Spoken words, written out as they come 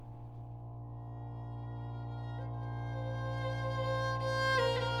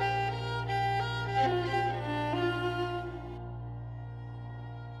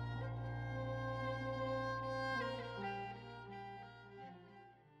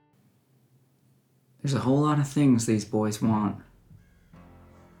There's a whole lot of things these boys want.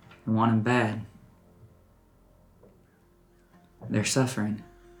 They want them bad. They're suffering.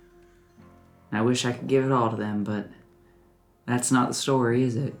 I wish I could give it all to them, but that's not the story,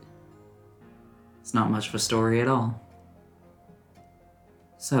 is it? It's not much of a story at all.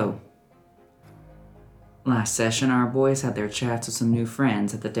 So, last session our boys had their chats with some new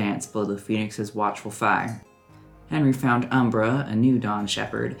friends at the dance below the Phoenix's watchful fire. Henry found Umbra, a new Dawn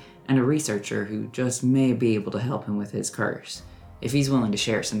Shepherd, and a researcher who just may be able to help him with his curse, if he's willing to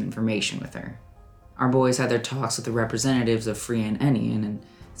share some information with her. Our boys had their talks with the representatives of Free and Enian, and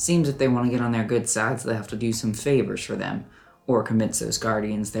seems if they want to get on their good sides, they'll have to do some favors for them, or convince those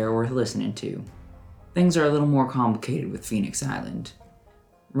guardians they're worth listening to. Things are a little more complicated with Phoenix Island.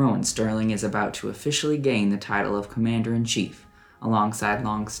 Rowan Sterling is about to officially gain the title of Commander-in-Chief, alongside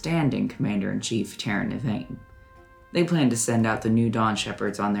long-standing Commander-in-Chief Taryn Yvain. They plan to send out the new Dawn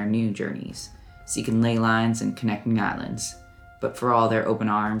Shepherds on their new journeys, seeking ley lines and connecting islands. But for all their open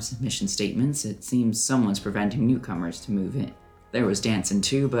arms and mission statements, it seems someone's preventing newcomers to move in. There was dancing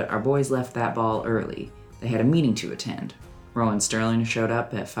too, but our boys left that ball early. They had a meeting to attend. Rowan Sterling showed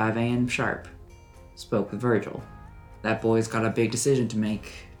up at 5 a.m. sharp. Spoke with Virgil. That boy's got a big decision to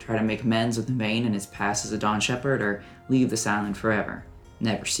make. Try to make amends with Yvain and his past as a Dawn Shepherd, or leave this island forever.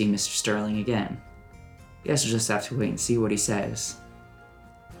 Never see Mr. Sterling again. Guess we'll just have to wait and see what he says.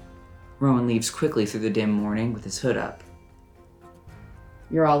 Rowan leaves quickly through the dim morning with his hood up.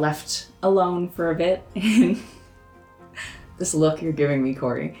 You're all left alone for a bit. This look you're giving me,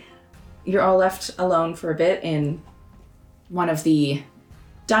 Corey. You're all left alone for a bit in one of the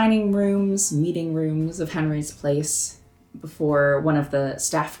dining rooms, meeting rooms of Henry's place before one of the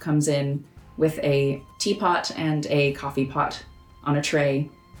staff comes in with a teapot and a coffee pot on a tray,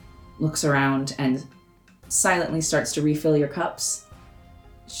 looks around and silently starts to refill your cups.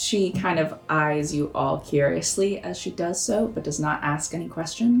 She kind of eyes you all curiously as she does so, but does not ask any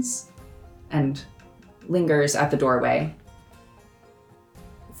questions, and lingers at the doorway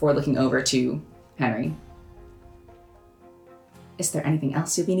before looking over to Henry. Is there anything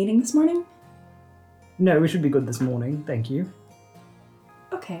else you'll be needing this morning? No, we should be good this morning, thank you.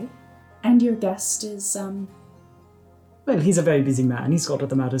 Okay. And your guest is, Well, he's a very busy man. He's got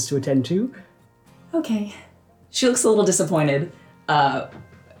other matters to attend to. Okay. She looks a little disappointed,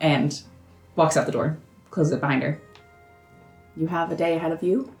 and walks out the door, closes it behind her. You have a day ahead of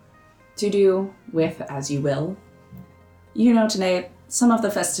you to do with as you will. You know, tonight, some of the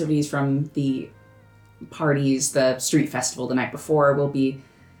festivities from the parties, the street festival the night before, will be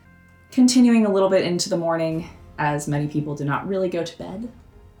continuing a little bit into the morning, as many people do not really go to bed.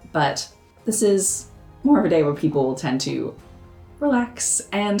 But this is more of a day where people will tend to relax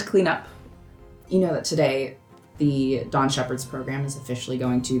and clean up. You know that today, the Dawn Shepherds program is officially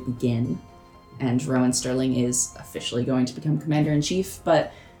going to begin, and Rowan Sterling is officially going to become Commander-in-Chief,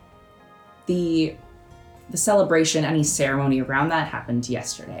 but the celebration, any ceremony around that happened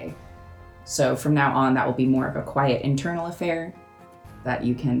yesterday. So from now on, that will be more of a quiet internal affair that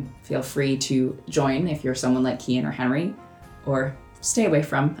you can feel free to join if you're someone like Kian or Henry, or stay away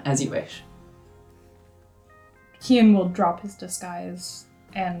from as you wish. Kian will drop his disguise,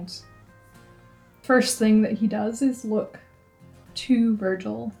 and first thing that he does is look to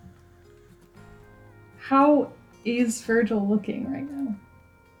Virgil. How is Virgil looking right now?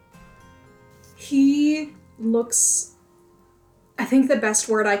 He looks, I think the best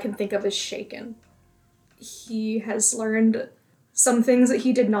word I can think of is shaken. He has learned some things that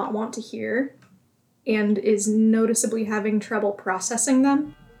he did not want to hear and is noticeably having trouble processing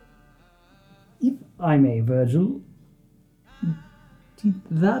them. If I may, Virgil, did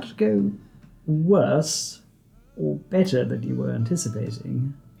that go worse or better than you were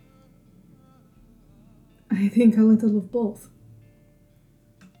anticipating? I think a little of both.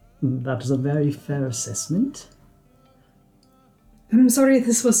 That is a very fair assessment. I'm sorry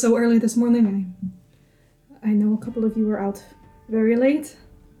this was so early this morning. I know a couple of you were out very late.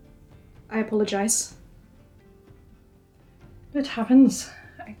 I apologize. It happens.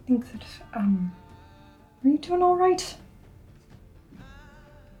 I think that, are you doing alright?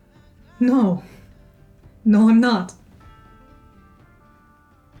 No. No, I'm not.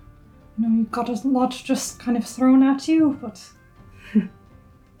 I know you've got a lot just kind of thrown at you, but...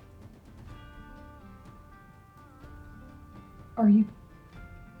 Are you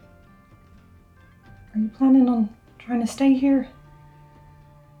planning on trying to stay here?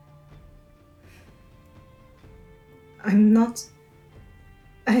 I'm not.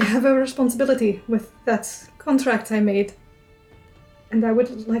 I have a responsibility with that contract I made, and I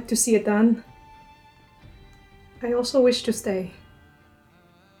would like to see it done. I also wish to stay.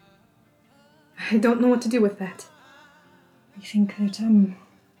 I don't know what to do with that. I think that,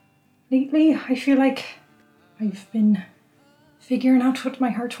 lately I feel like I've been figuring out what my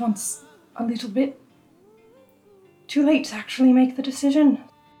heart wants a little bit too late to actually make the decision.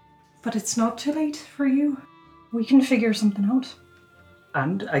 But it's not too late for you. We can figure something out.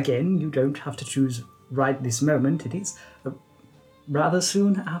 And again, you don't have to choose right this moment. It is rather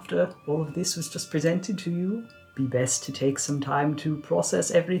soon after all of this was just presented to you. Be best to take some time to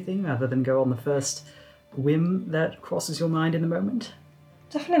process everything rather than go on the first whim that crosses your mind in the moment.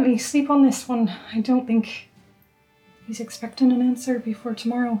 Definitely sleep on this one. I don't think he's expecting an answer before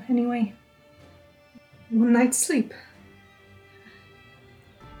tomorrow anyway. One night's sleep.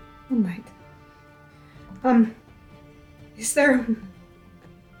 One night. Is there...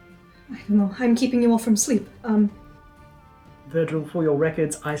 I don't know, I'm keeping you all from sleep. Virgil, for your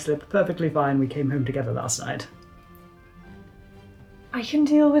records, I slept perfectly fine. We came home together last night. I can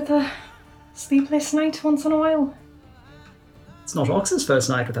deal with a sleepless night once in a while. It's not Ox's first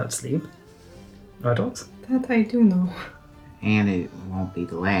night without sleep. Right, Ox? That I do know. And it won't be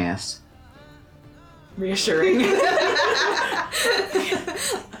the last. Reassuring.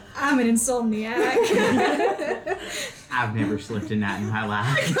 I'm an insomniac. I've never slept a night in my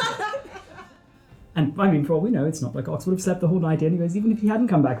life. And, I mean, for all we know, it's not like Ox would have slept the whole night anyways, even if he hadn't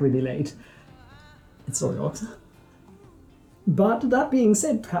come back really late. It's sorry, Ox. But that being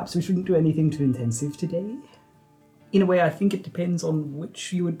said, perhaps we shouldn't do anything too intensive today. In a way, I think it depends on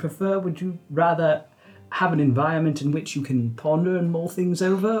which you would prefer. Would you rather have an environment in which you can ponder and mull things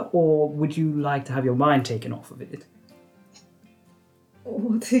over, or would you like to have your mind taken off of it?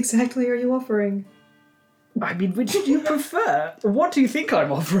 What exactly are you offering? I mean, which do you prefer? What do you think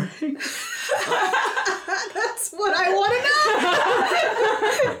I'm offering? That's what I want to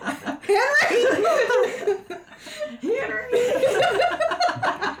know!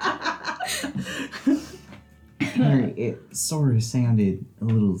 Henry, it sort of sounded a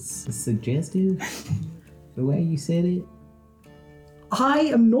little suggestive, the way you said it. I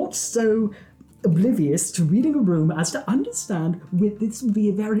am not so oblivious to reading a room as to understand that this would be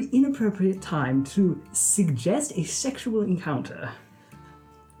a very inappropriate time to suggest a sexual encounter.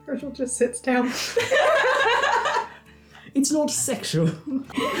 Virgil just sits down. It's not sexual.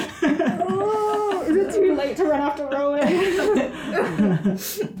 Oh, is it too late to run after Rowan?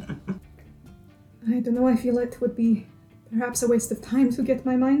 I don't know, I feel it would be perhaps a waste of time to get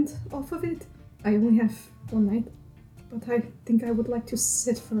my mind off of it. I only have one night, but I think I would like to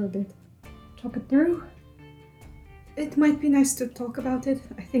sit for a bit. Talk it through. It might be nice to talk about it.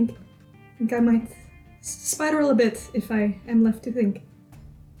 I think I might spiral a bit if I am left to think.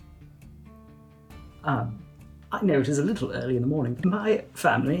 I know it is a little early in the morning. My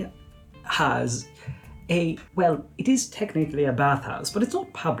family has it is technically a bathhouse, but it's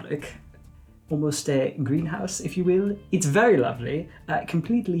not public. Almost a greenhouse, if you will. It's very lovely,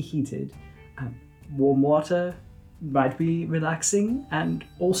 completely heated. Warm water might be relaxing and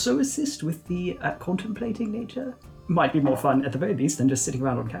also assist with the contemplating nature. Might be more fun, at the very least, than just sitting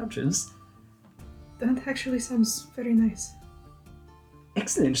around on couches. That actually sounds very nice.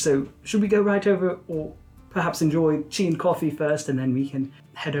 Excellent. So, should we go right over, or perhaps enjoy tea and coffee first, and then we can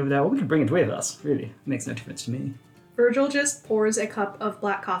head over there? Or we could bring it with us, really. It makes no difference to me. Virgil just pours a cup of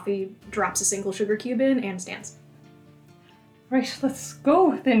black coffee, drops a single sugar cube in, and stands. Right, let's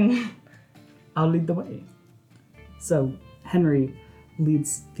go then. I'll lead the way. So, Henry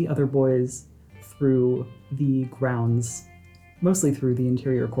leads the other boys through the grounds, mostly through the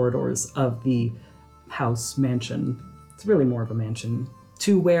interior corridors of the house mansion. It's really more of a mansion,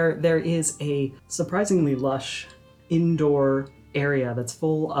 to where there is a surprisingly lush indoor area that's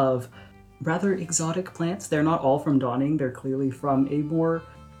full of rather exotic plants. They're not all from Dawning, they're clearly from a more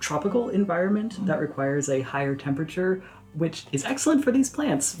tropical environment that requires a higher temperature, which is excellent for these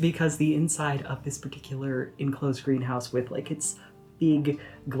plants because the inside of this particular enclosed greenhouse with its big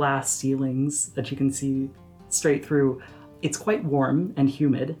glass ceilings that you can see straight through, it's quite warm and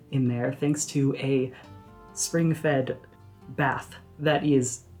humid in there thanks to a spring-fed bath that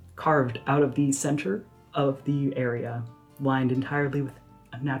is carved out of the center of the area, lined entirely with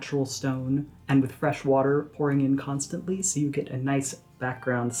a natural stone and with fresh water pouring in constantly, so you get a nice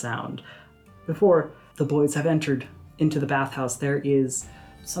background sound. Before the boys have entered into the bathhouse, there is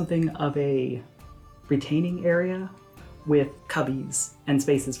something of a retaining area with cubbies and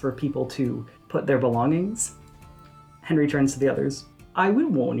spaces for people to put their belongings. Henry turns to the others. I will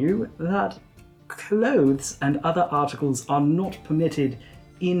warn you that clothes and other articles are not permitted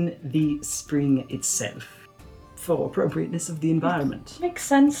in the spring itself for appropriateness of the environment. Makes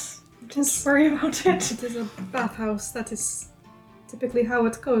sense. Don't worry about it. It is a bathhouse. That is typically how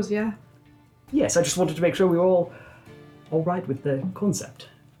it goes, yeah? Yes, I just wanted to make sure we were all right with the concept.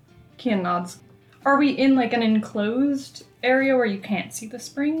 Kian nods. Are we in like an enclosed area where you can't see the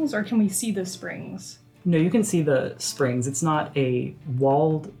springs, or can we see the springs? No, you can see the springs. It's not a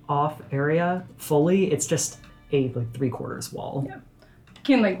walled off area fully. It's just a like 3/4 wall. Yeah.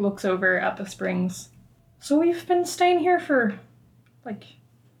 Kian like looks over at the springs. So we've been staying here for like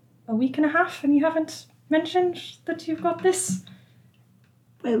a week and a half, and you haven't mentioned that you've got this?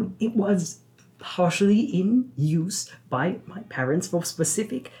 Well, it was partially in use by my parents for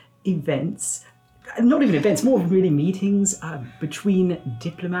specific events. Not even events, more really meetings between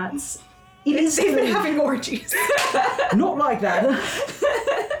diplomats. They've been having orgies. Not like that.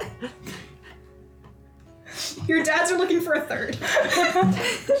 Your dads are looking for a third.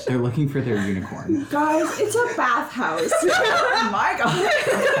 They're looking for their unicorn. Guys, it's a bathhouse. Oh my god.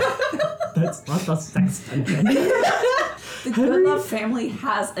 That's not the sex dungeon. The Goodlove family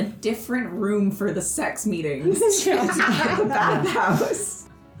has a different room for the sex meetings. The bathhouse.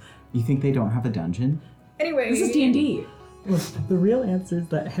 You think they don't have a dungeon? Anyway. This is D&D. Well, the real answer is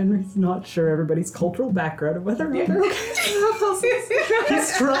that Henry's not sure everybody's cultural background and whether or not they're okay.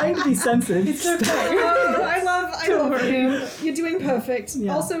 He's trying to be sensitive. It's okay. I love you. You're doing perfect.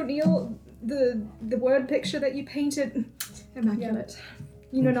 Yeah. Also, Neil, the word picture that you painted, immaculate.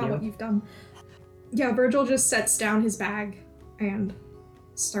 You know Thank not you. what you've done. Yeah, Virgil just sets down his bag and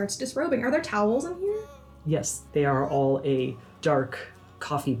starts disrobing. Are there towels in here? Yes, they are all a dark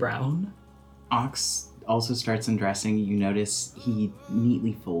coffee brown. Ox also starts undressing. You notice he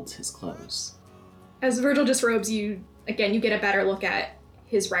neatly folds his clothes. As Virgil disrobes, you get a better look at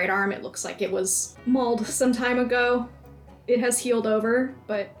his right arm. It looks like it was mauled some time ago. It has healed over,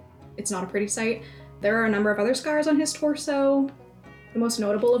 but it's not a pretty sight. There are a number of other scars on his torso, the most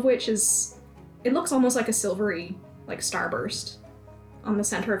notable of which is, it looks almost like a silvery, like starburst on the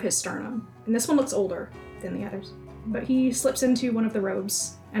center of his sternum. And this one looks older than the others. But he slips into one of the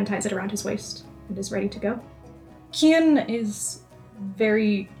robes and ties it around his waist and is ready to go. Kian is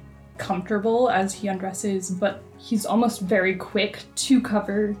very comfortable as he undresses, but he's almost very quick to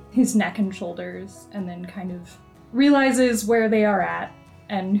cover his neck and shoulders, and then kind of realizes where they are at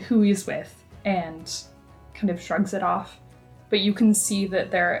and who he's with, and kind of shrugs it off. But you can see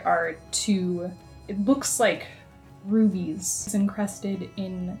that there are two, it looks like rubies encrusted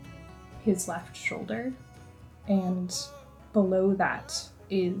in his left shoulder, and below that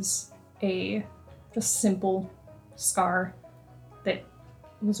is a just simple scar that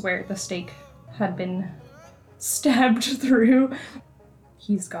was where the stake had been stabbed through.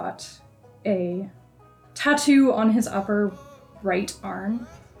 He's got a tattoo on his upper right arm.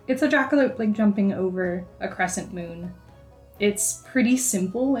 It's a jackalope like jumping over a crescent moon. It's pretty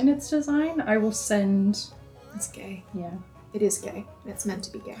simple in its design. I will send, It's gay. yeah. It is gay. It's meant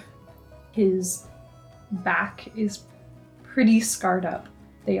to be gay. His back is pretty scarred up.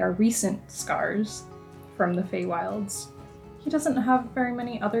 They are recent scars from the Feywilds. He doesn't have very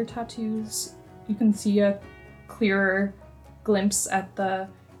many other tattoos. You can see a clearer glimpse at the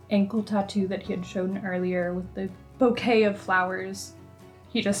ankle tattoo that he had shown earlier with the bouquet of flowers.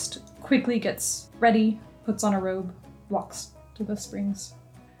 He just quickly gets ready, puts on a robe, walks to the springs.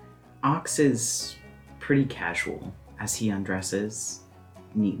 Ox is pretty casual as he undresses,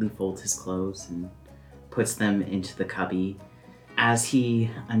 neatly folds his clothes and puts them into the cubby. As he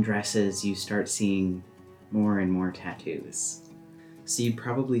undresses, you start seeing more and more tattoos. So you'd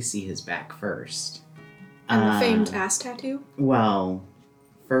probably see his back first. And the famed ass tattoo? Well,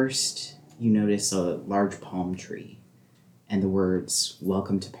 first you notice a large palm tree and the words,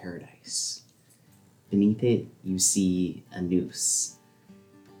 "Welcome to Paradise." Beneath it, you see a noose.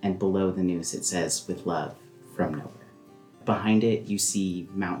 And below the noose, it says, "With love, from nowhere." Behind it, you see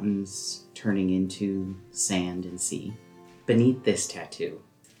mountains turning into sand and sea. Beneath this tattoo,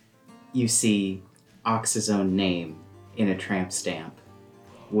 you see Ox's own name in a tramp stamp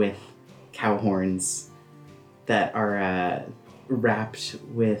with cow horns that are wrapped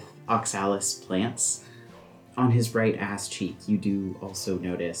with oxalis plants. On his right ass cheek, you do also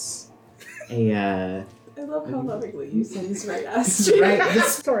notice a I love how lovingly you say his right ass.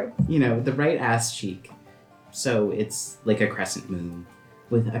 Sorry. the right ass cheek. So it's like a crescent moon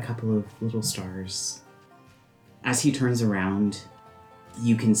with a couple of little stars. As he turns around,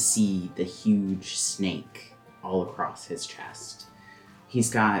 you can see the huge snake all across his chest. He's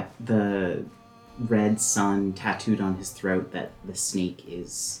got the red sun tattooed on his throat that the snake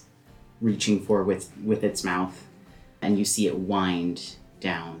is reaching for with its mouth, and you see it wind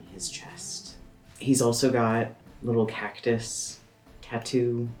down his chest. He's also got a little cactus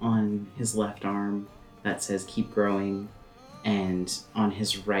tattoo on his left arm that says "Keep growing." And on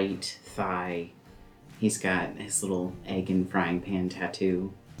his right thigh, he's got his little egg and frying pan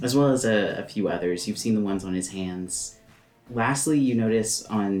tattoo, as well as a few others. You've seen the ones on his hands. Lastly, you notice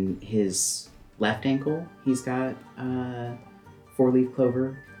on his left ankle, he's got 4-leaf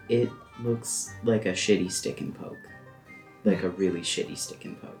clover. It looks like a shitty stick and poke. Like a really shitty stick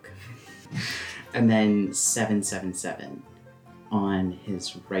and poke. And then 777 on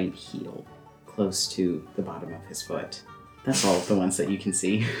his right heel, close to the bottom of his foot. That's all of the ones that you can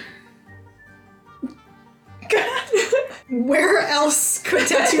see. Where else could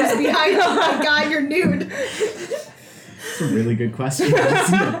tattoos be hiding? Oh my god, you're nude. That's a really good question.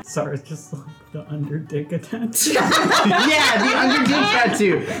 Sorry, it's just like the underdick tattoo. Yeah, the underdick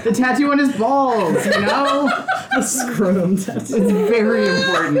tattoo. The tattoo on his balls, you know? The scrotum tattoo. It's very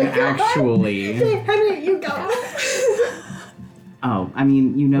important, actually. Henry, you go. Oh, I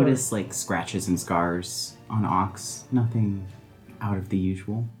mean, you notice, like, scratches and scars on Ox. Nothing out of the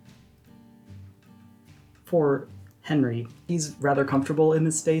usual. For Henry, he's rather comfortable in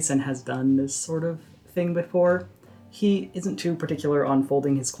this space and has done this sort of thing before. He isn't too particular on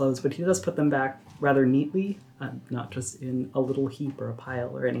folding his clothes, but he does put them back rather neatly, not just in a little heap or a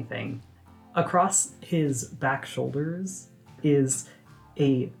pile or anything. Across his back shoulders is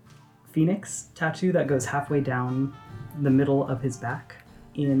a phoenix tattoo that goes halfway down the middle of his back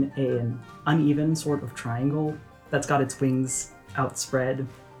in an uneven sort of triangle that's got its wings outspread,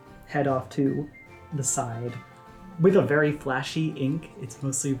 head off to the side, with a very flashy ink. It's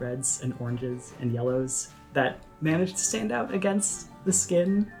mostly reds and oranges and yellows that manage to stand out against the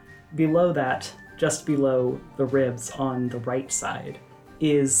skin. Below that, just below the ribs on the right side,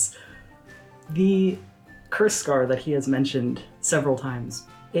 is the curse scar that he has mentioned several times.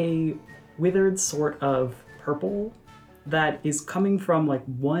 A withered sort of purple that is coming from like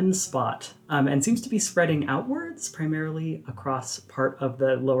one spot and seems to be spreading outwards, primarily across part of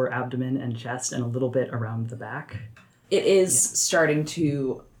the lower abdomen and chest and a little bit around the back. It is starting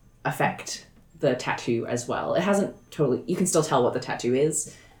to affect the tattoo as well. It hasn't totally, you can still tell what the tattoo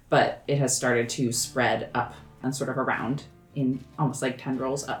is, but it has started to spread up and sort of around in almost like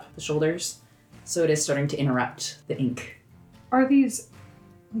tendrils up the shoulders. So it is starting to interrupt the ink. Are these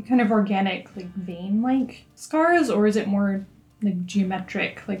like kind of organic, like vein-like scars, or is it more like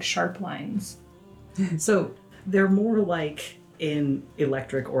geometric, like sharp lines? So they're more like an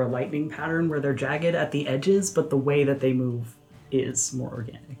electric or a lightning pattern where they're jagged at the edges, but the way that they move is more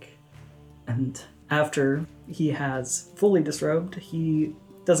organic. And after he has fully disrobed, he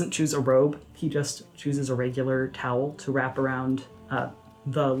doesn't choose a robe. He just chooses a regular towel to wrap around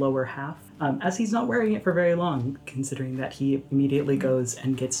the lower half, as he's not wearing it for very long, considering that he immediately goes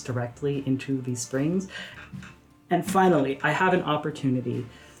and gets directly into these springs. And finally, I have an opportunity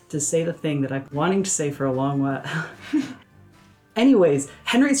to say the thing that I've been wanting to say for a long while. Anyways,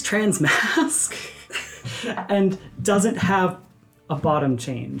 Henry's trans mask and doesn't have a bottom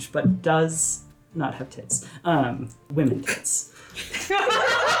change, but does not have tits. Women tits.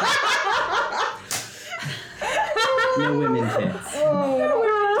 No women tits.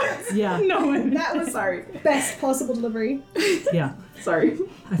 Yeah. That was sorry. Best possible delivery. Yeah. Sorry.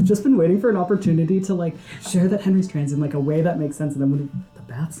 I've just been waiting for an opportunity to like share that Henry's trans in like a way that makes sense, and then when the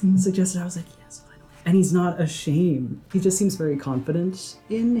bath scene was suggested, I was like, yes, finally. And he's not ashamed. He just seems very confident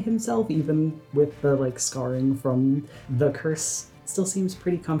in himself, even with the like scarring from the curse. Still seems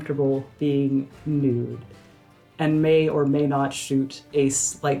pretty comfortable being nude, and may or may not shoot a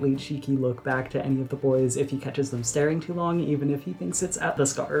slightly cheeky look back to any of the boys if he catches them staring too long, even if he thinks it's at the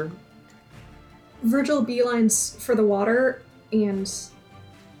scar. Virgil beelines for the water and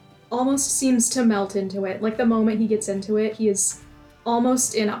almost seems to melt into it. Like the moment he gets into it, he is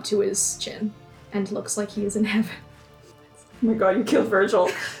almost in up to his chin and looks like he is in heaven. Oh my god, you killed Virgil.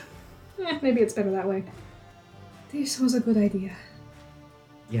 Maybe it's better that way. This was a good idea.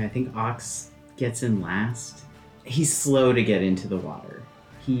 Yeah, I think Ox gets in last. He's slow to get into the water.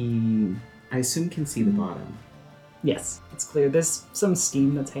 He, I assume, can see the bottom. Yes, it's clear. There's some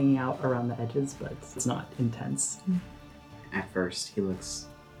steam that's hanging out around the edges, but it's not intense. At first, he looks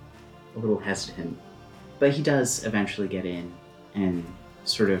a little hesitant, but he does eventually get in and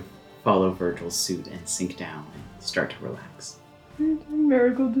sort of follow Virgil's suit and sink down and start to relax.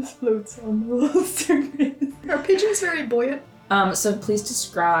 Marigold just floats on the little surface. Are pigeons very buoyant? So please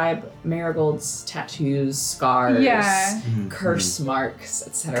describe Marigold's tattoos, scars, Yeah. curse marks,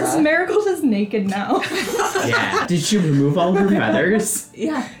 Because etc. Marigold is naked now. Yeah. Did she remove all of her feathers?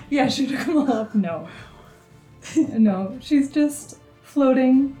 Yeah. Yeah, she took them all up. No. No, she's just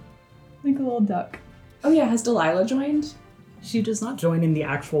floating like a little duck. Oh yeah, has Delilah joined? She does not join in the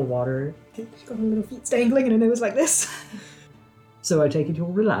actual water. She's got her little feet dangling and her nose like this. So I take it you're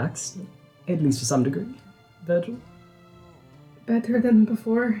relaxed, at least to some degree, Virgil? Better than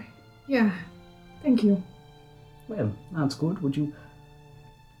before. Yeah. Thank you. Well, that's good. We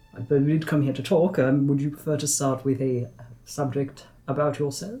did come here to talk. Would you prefer to start with a subject about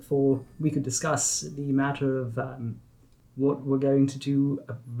yourself, or we could discuss the matter of what we're going to do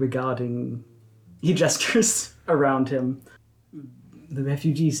regarding, he gestures around him, the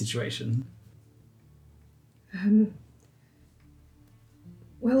refugee situation?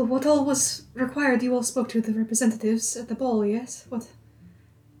 Well, what all was required? You all spoke to the representatives at the ball, yes?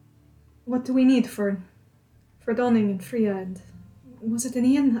 What do we need for Donning and Freya, and was it an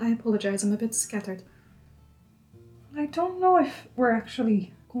Ian? I apologize, I'm a bit scattered. I don't know if we're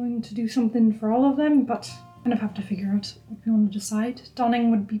actually going to do something for all of them, but kind of have to figure out what we want to decide. Donning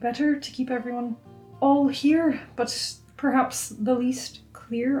would be better to keep everyone all here, but perhaps the least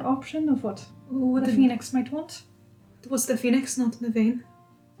clear option of what the Phoenix might want. Was the Phoenix not in the vein?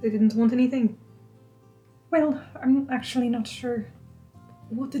 They didn't want anything. Well, I'm actually not sure.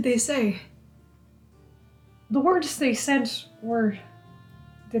 What did they say? The words they said were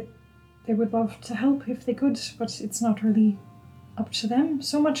that they would love to help if they could, but it's not really up to them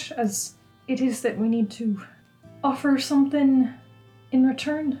so much as it is that we need to offer something in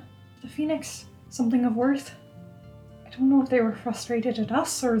return to the Phoenix, something of worth. I don't know if they were frustrated at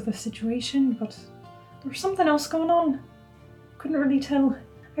us or the situation, but there was something else going on. Couldn't really tell.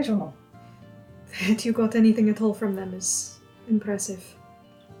 I don't know. That you got anything at all from them is impressive.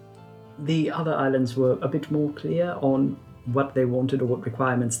 The other islands were a bit more clear on what they wanted or what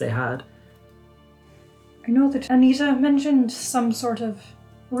requirements they had. I know that Anita mentioned some sort of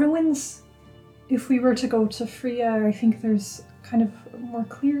ruins. If we were to go to Freya, I think there's kind of a more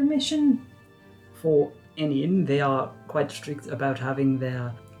clear mission. For Enian, they are quite strict about having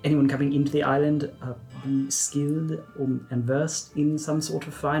anyone coming into the island be skilled and versed in some sort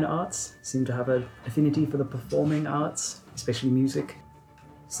of fine arts. Seem to have an affinity for the performing arts, especially music.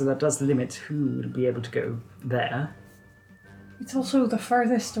 So that does limit who would be able to go there. It's also the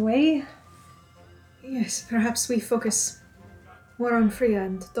furthest away. Yes, perhaps we focus more on Freya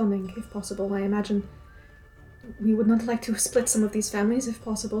and Donning, if possible. I imagine we would not like to split some of these families, if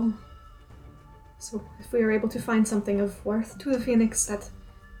possible. So if we are able to find something of worth to the Phoenix, that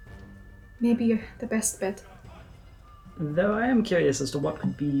may be the best bet. Though I am curious as to what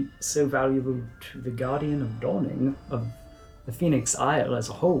could be so valuable to the Guardian of Dawning, of the Phoenix Isle as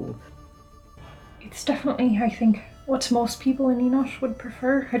a whole. It's definitely, I think, what most people in Enosh would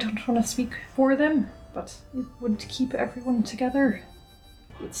prefer. I don't want to speak for them, but it would keep everyone together.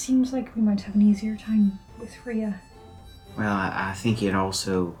 It seems like we might have an easier time with Freya. Well, I think it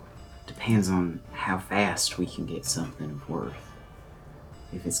also depends on how fast we can get something of worth.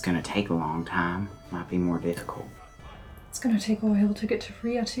 If it's going to take a long time, it might be more difficult. It's going to take a while to get to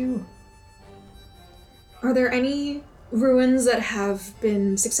Freya, too. Are there any ruins that have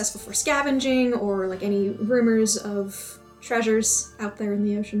been successful for scavenging, or like any rumors of treasures out there in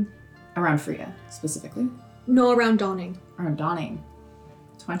the ocean? Around Freya, specifically. No, around Donning. Around Donning.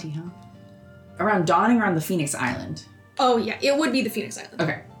 20, huh? Around Donning, around the Phoenix Island. Oh yeah, it would be the Phoenix Island.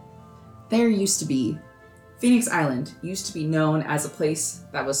 Okay. Phoenix Island used to be known as a place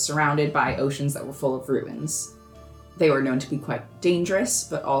that was surrounded by oceans that were full of ruins. They were known to be quite dangerous,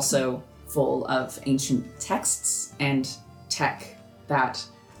 but also full of ancient texts and tech that,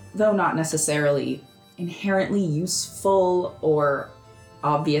 though not necessarily inherently useful or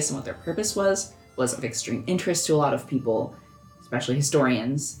obvious in what their purpose was of extreme interest to a lot of people, especially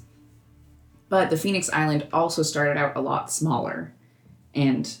historians. But the Phoenix Island also started out a lot smaller,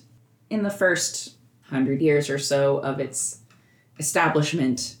 and in the first 100 years or so of its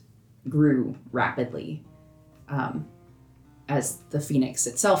establishment grew rapidly as the Phoenix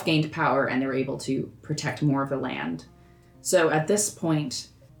itself gained power and they were able to protect more of the land. So at this point,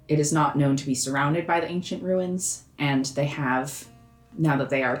 it is not known to be surrounded by the ancient ruins, and they have, now that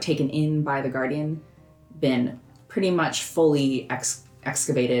they are taken in by the Guardian, been pretty much fully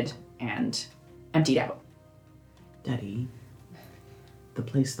excavated and emptied out. Daddy, the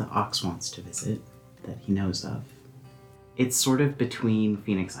place that Ox wants to visit, that he knows of, it's sort of between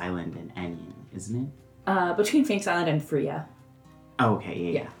Phoenix Island and Enion, isn't it? Between Phoenix Island and Freya. Oh,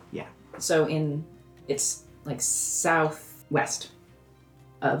 okay, yeah. So it's like southwest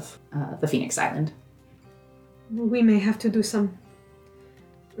of the Phoenix Island. We may have to do some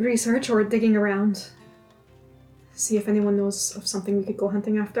research or digging around. See if anyone knows of something we could go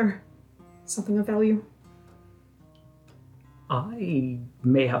hunting after. Something of value. I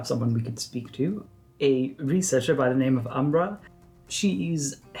may have someone we could speak to. A researcher by the name of Umbra.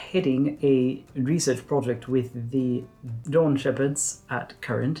 she's heading a research project with the Dawn Shepherds at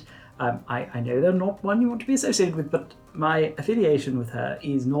Current. I know they're not one you want to be associated with, but my affiliation with her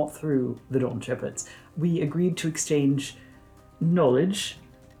is not through the Dawn Shepherds. We agreed to exchange knowledge,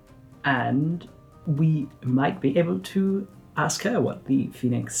 and we might be able to ask her what the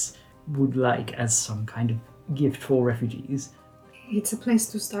Phoenix would like as some kind of gift for refugees. It's a place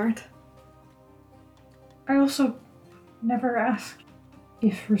to start. I also never asked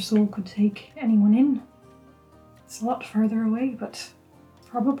if Rasul could take anyone in. It's a lot further away, but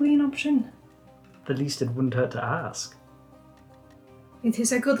probably an option. The least it wouldn't hurt to ask. It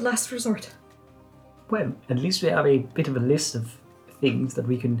is a good last resort. Well, at least we have a bit of a list of things that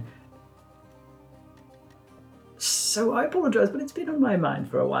we can... So I apologize, but it's been on my mind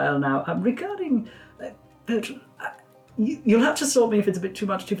for a while now. Regarding... Bertrand, you'll have to stop me if it's a bit too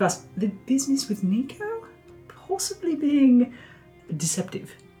much too fast. The business with Nico? Possibly being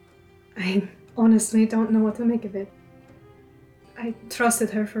deceptive. I honestly don't know what to make of it. I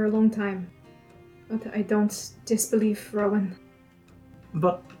trusted her for a long time, but I don't disbelieve Rowan.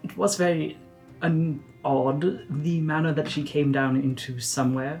 But it was very odd, the manner that she came down into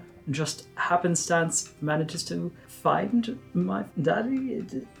somewhere. Just happenstance manages to find my daddy.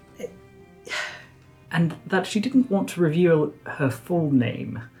 And that she didn't want to reveal her full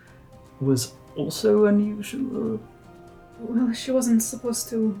name was also unusual. Well, she wasn't supposed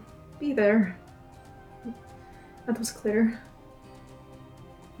to be there. That was clear.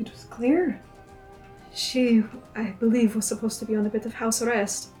 It was clear. She, I believe, was supposed to be on a bit of house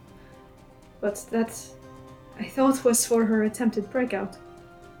arrest. But that, I thought, was for her attempted breakout.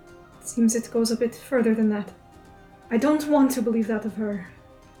 It seems it goes a bit further than that. I don't want to believe that of her.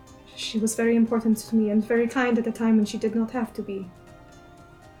 She was very important to me and very kind at a time when she did not have to be.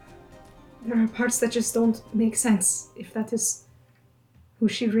 There are parts that just don't make sense, if that is who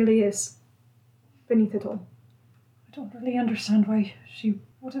she really is, beneath it all. I don't really understand why she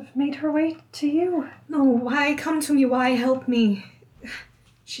would have made her way to you. No, why come to me? Why help me?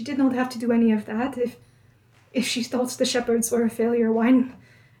 She did not have to do any of that. If she thought the shepherds were a failure,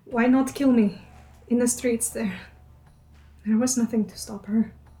 why not kill me in the streets there? There was nothing to stop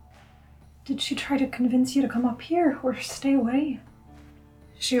her. Did she try to convince you to come up here or stay away?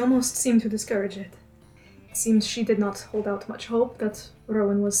 She almost seemed to discourage it. It seems she did not hold out much hope that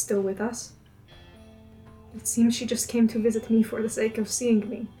Rowan was still with us. It seems she just came to visit me for the sake of seeing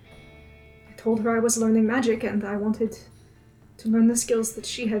me. I told her I was learning magic and I wanted to learn the skills that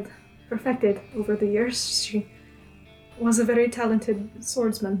she had perfected over the years. She was a very talented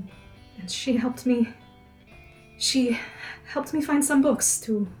swordsman, and she helped me find some books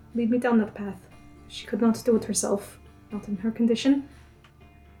to lead me down that path. She could not do it herself, not in her condition.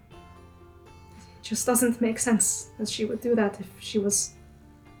 It just doesn't make sense that she would do that if she was...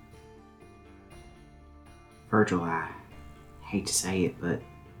 Virgil, I hate to say it, but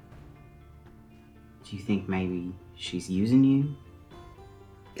do you think maybe she's using you?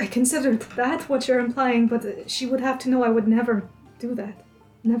 I considered that what you're implying, but she would have to know I would never do that.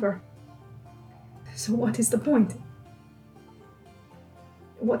 Never. So what is the point?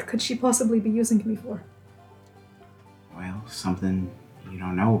 What could she possibly be using me for? Well, something you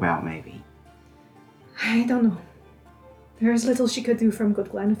don't know about, maybe. I don't know. There is little she could do from Good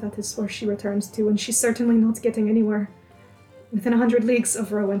Glen if that is where she returns to, and she's certainly not getting anywhere. Within 100 leagues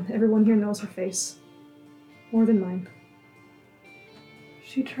of Rowan, everyone here knows her face. More than mine.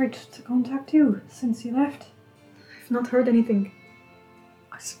 She tried to contact you since you left. I've not heard anything.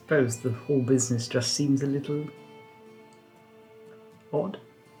 I suppose the whole business just seems a little... odd.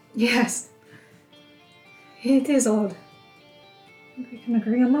 Yes. It is odd. We can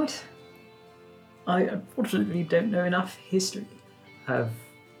agree on that. I unfortunately don't know enough history of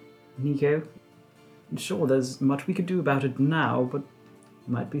Nico. Sure, there's much we could do about it now, but it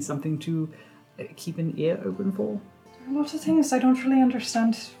might be something to keep an ear open for. There are a lot of things I don't really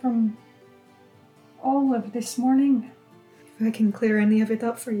understand from all of this morning. If I can clear any of it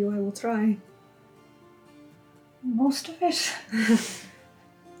up for you, I will try. Most of it.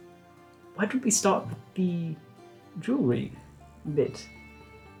 Why don't we start with the jewelry bit?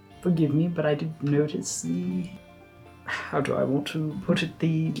 Forgive me, but I did notice the... how do I want to put it?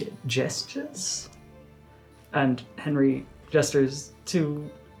 The gestures? And Henry gestures to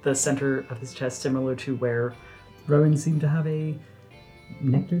the center of his chest, similar to where Rowan seemed to have a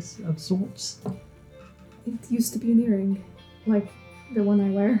necklace of sorts. It used to be an earring, like the one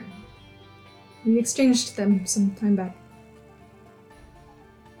I wear. We exchanged them some time back.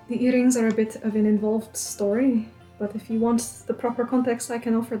 The earrings are a bit of an involved story, but if you want the proper context, I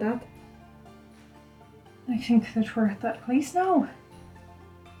can offer that. I think that we're at that place now.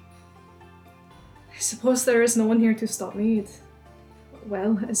 suppose there is no one here to stop me.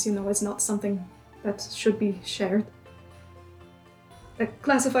 Well, as you know, it's not something that should be shared. A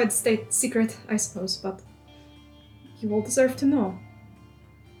classified state secret, I suppose, but you all deserve to know.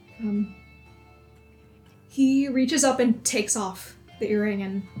 He reaches up and takes off the earring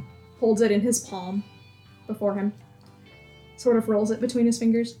and holds it in his palm before him. Sort of rolls it between his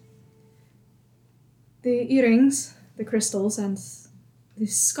fingers. The earrings, the crystals, and the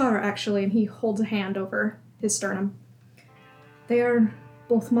scar, actually, and he holds a hand over his sternum. They are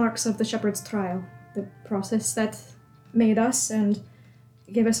both marks of the Shepherd's Trial, the process that made us and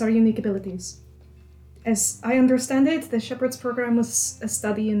gave us our unique abilities. As I understand it, the Shepherd's program was a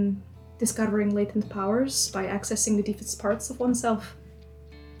study in discovering latent powers by accessing the deepest parts of oneself.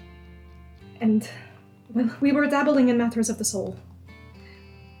 And, well, we were dabbling in matters of the soul.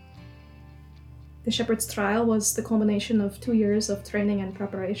 The Shepherd's Trial was the culmination of 2 years of training and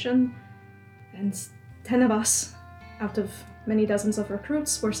preparation, and 10 of us, out of many dozens of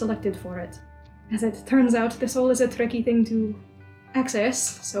recruits, were selected for it. As it turns out, the soul is a tricky thing to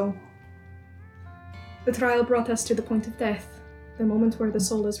access, so the trial brought us to the point of death, the moment where the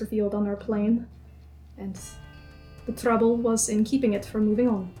soul is revealed on our plane, and the trouble was in keeping it from moving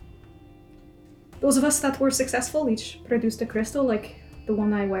on. Those of us that were successful each produced a crystal like the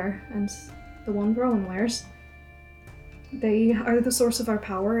one I wear and the one Rowan wears. They are the source of our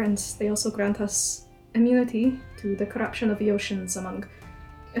power, and they also grant us immunity to the corruption of the oceans, among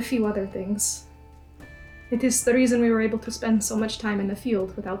a few other things. It is the reason we were able to spend so much time in the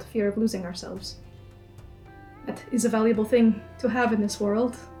field without fear of losing ourselves. It is a valuable thing to have in this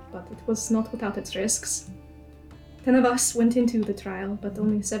world, but it was not without its risks. 10 of us went into the trial, but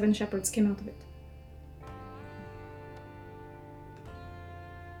only 7 shepherds came out of it.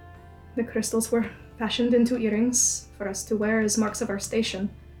 The crystals were fashioned into earrings for us to wear as marks of our station.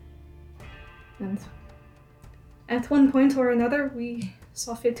 And at one point or another, we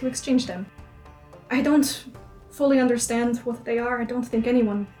saw fit to exchange them. I don't fully understand what they are. I don't think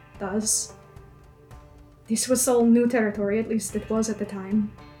anyone does. This was all new territory, at least it was at the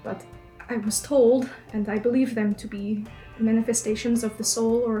time. But I was told, and I believe them to be manifestations of the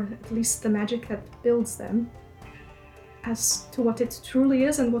soul, or at least the magic that builds them. As to what it truly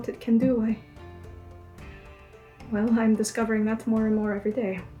is and what it can do, I'm discovering that more and more every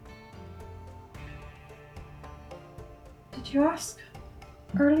day. Did you ask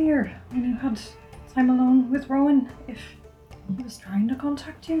earlier, when you had time alone with Rowan, if he was trying to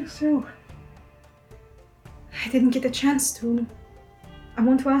contact you through? I didn't get a chance to. I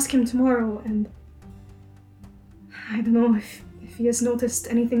want to ask him tomorrow, and I don't know if he has noticed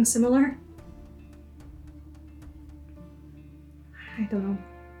anything similar. I don't know.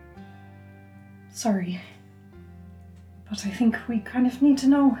 Sorry. But I think we kind of need to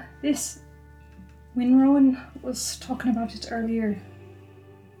know this. When Rowan was talking about it earlier,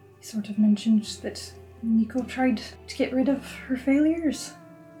 he sort of mentioned that Nico tried to get rid of her failures.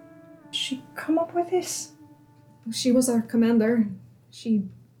 Did she come up with this? She was our commander. She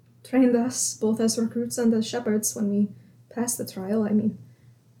trained us, both as recruits and as shepherds, when we passed the trial. I mean,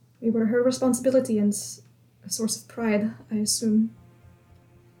 we were her responsibility and a source of pride, I assume.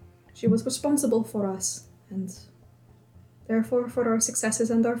 She was responsible for us, and therefore for our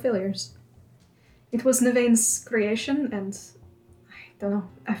successes and our failures. It was Nevain's creation, and I don't know,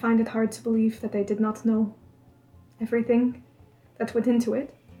 I find it hard to believe that they did not know everything that went into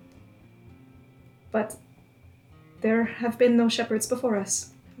it. But there have been no shepherds before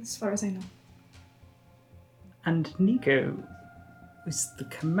us, as far as I know. And Nico is the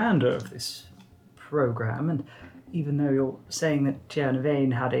commander of this program, and even though you're saying that Tia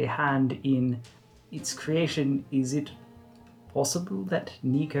Nevain had a hand in its creation, is it possible that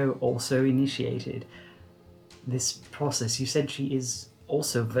Nico also initiated this process? You said she is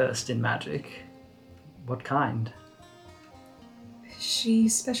also versed in magic. What kind? She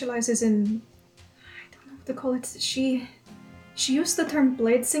specializes in... I don't know what to call it. She used the term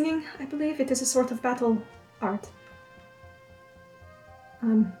blade singing, I believe. It is a sort of battle art.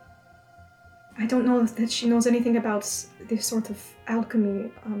 I don't know that she knows anything about this sort of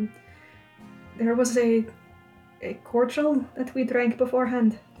alchemy. There was a cordial that we drank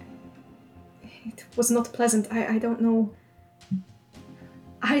beforehand. It was not pleasant. I don't know.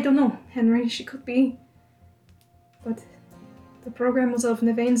 I don't know, Henry. She could be. But the program was of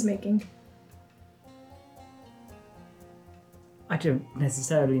Nevain's making. I don't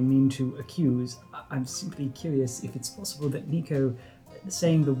necessarily mean to accuse. I'm simply curious if it's possible that Nico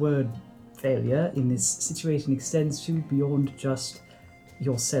saying the word failure in this situation extends to beyond just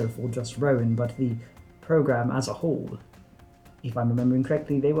yourself or just Rowan, but the program as a whole. If I'm remembering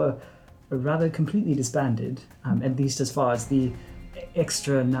correctly, they were rather completely disbanded, at least as far as the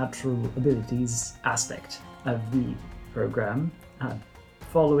extra natural abilities aspect of the program,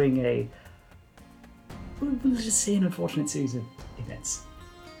 following we'll just say an unfortunate series of events.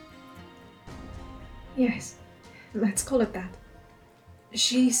 Yes, let's call it that.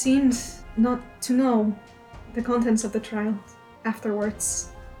 She seemed not to know the contents of the trial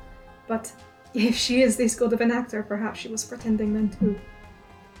afterwards, but if she is this good of an actor, perhaps she was pretending then too.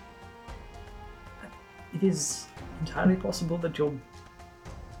 It is entirely possible that you're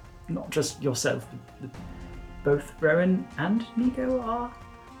not just yourself, but both Rowan and Nico are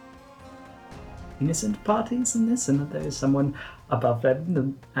innocent parties in this, and that there is someone above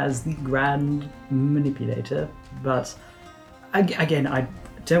them as the grand manipulator. But again, I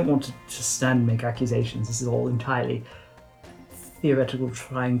don't want to just stand and make accusations. This is all entirely theoretical,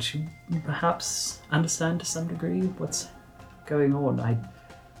 trying to perhaps understand to some degree what's going on. I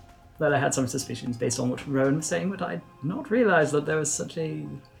had some suspicions based on what Rowan was saying, but I did not realize that there was such a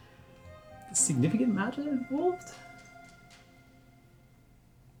significant matter involved.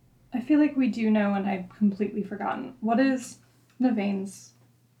 I feel like we do know, and I've completely forgotten. What is Navane's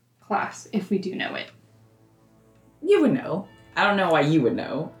class, if we do know it? You would know. I don't know why you would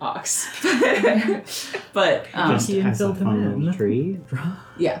know, Ox. But, Just He has a filled him phone in. tree.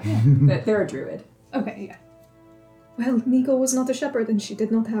 yeah, they're a druid. Okay, yeah. Well, Nico was not a shepherd and she did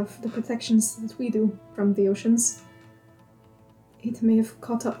not have the protections that we do from the oceans. It may have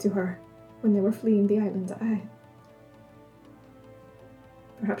caught up to her when they were fleeing the island.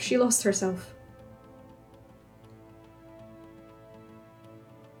 Perhaps she lost herself.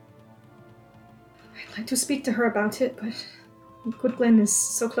 I'd like to speak to her about it, but Good Glen is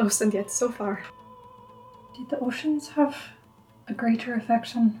so close and yet so far. Did the oceans have a greater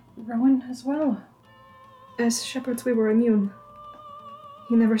effect on Rowan as well? As shepherds, we were immune.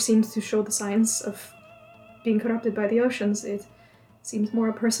 He never seemed to show the signs of being corrupted by the oceans. It seemed more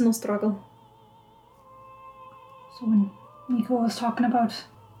a personal struggle. So when Nico was talking about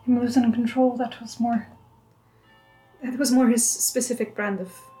him losing control, that was more... That was more his specific brand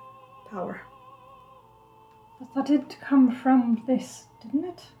of power. But that did come from this, didn't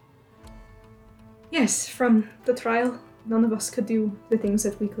it? Yes, from the trial, none of us could do the things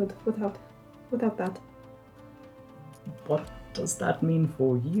that we could without that. What does that mean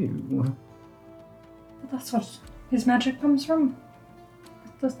for you? But that's what his magic comes from.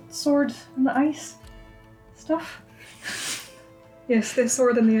 The sword and the ice stuff. Yes, the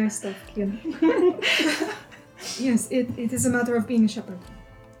sword and the ice stuff, Kian. Yes, it is a matter of being a shepherd.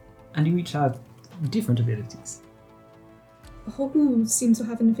 And you each have different abilities. Hoku seems to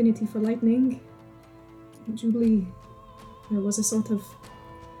have an affinity for lightning. Jubilee, there was a sort of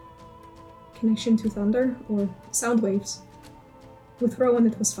connection to thunder or sound waves. With Rowan,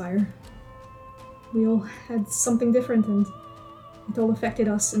 it was fire. We all had something different, and it all affected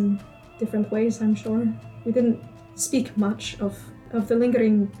us in different ways, I'm sure. We didn't speak much of the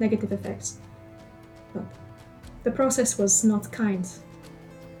lingering negative effects, but the process was not kind.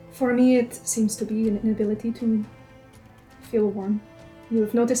 For me, it seems to be an inability to feel warm. You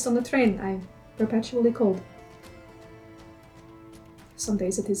have noticed on the train, I'm perpetually cold. Some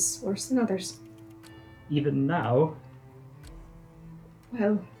days it is worse than others. Even now,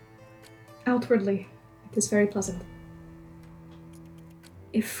 Well, outwardly, it is very pleasant.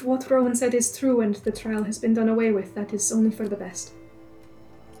 If what Rowan said is true and the trial has been done away with, that is only for the best.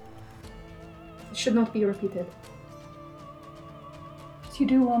 It should not be repeated. But you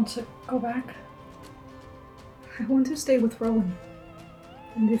do want to go back? I want to stay with Rowan.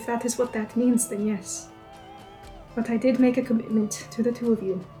 And if that is what that means, then yes. But I did make a commitment to the two of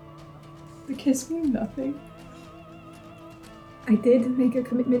you. The kiss mean nothing. I did make a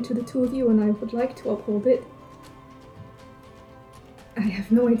commitment to the two of you, and I would like to uphold it. I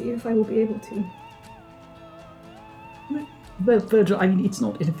have no idea if I will be able to. but Virgil, I mean, it's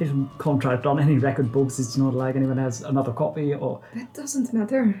not an official contract on any record books. It's not like anyone has another copy or... That doesn't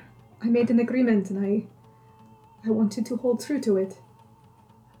matter. I made an agreement, and I wanted to hold true to it.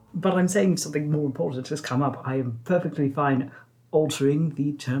 But I'm saying something more important has come up. I am perfectly fine altering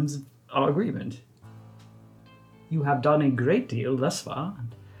the terms of our agreement. You have done a great deal thus far.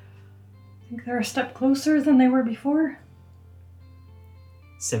 I think they're a step closer than they were before.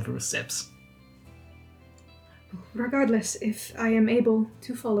 Several steps. Regardless, if I am able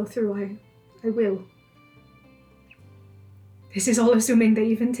to follow through, I will. This is all assuming they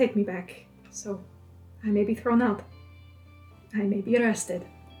even take me back, so I may be thrown out. I may be arrested.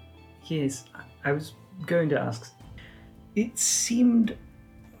 Yes, I was going to ask. It seemed...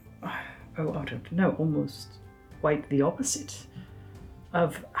 I don't know, almost quite the opposite.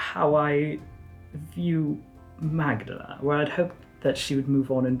 of how I view Magdala, where I'd hoped that she would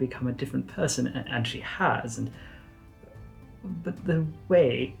move on and become a different person, and she has. But the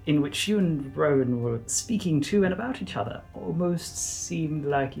way in which you and Rowan were speaking to and about each other almost seemed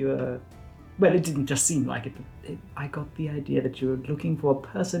like you were... Well, it didn't just seem like it, but I got the idea that you were looking for a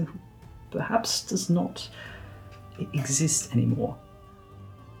person who perhaps does not exist anymore.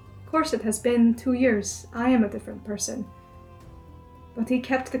 Of course, it has been 2 years. I am a different person. But he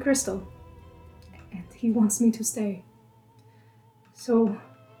kept the crystal. And he wants me to stay. So,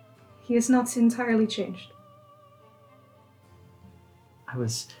 he is not entirely changed. I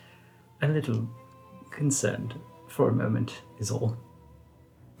was a little concerned for a moment, is all.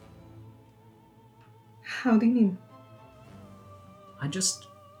 How do you mean? I just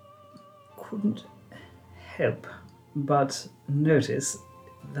couldn't help but notice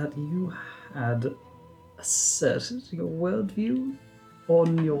that you had asserted your worldview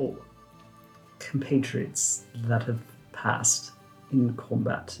on your compatriots that have passed in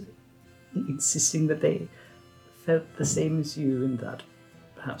combat, insisting that they felt the same as you and that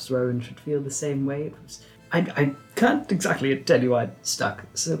perhaps Rowan should feel the same way. It was, I can't exactly tell you why it stuck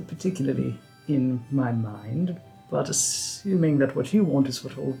so particularly in my mind, but assuming that what you want is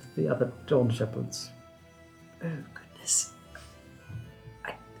what all the other Dawn Shepherds... Oh, goodness.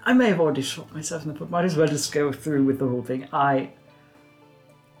 I may have already shot myself in the foot. Might as well just go through with the whole thing. I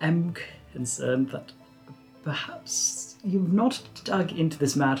am concerned that perhaps you've not dug into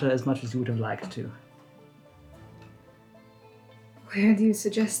this matter as much as you would have liked to. Where do you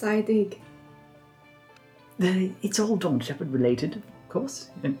suggest I dig? It's all Dawn Shepherd related, of course.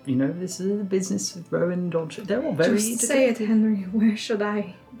 You know, this is a business with Rowan, Dawn Shepherd. They're all very... Just say it, Henry. Where should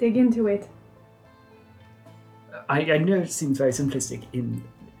I dig into it? I know it seems very simplistic in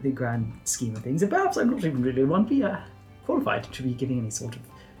the grand scheme of things, and perhaps I'm not even really one be qualified to be giving any sort of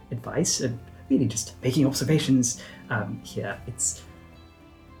advice, and really just making observations here. It's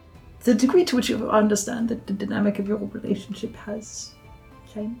the degree to which you understand that the dynamic of your relationship has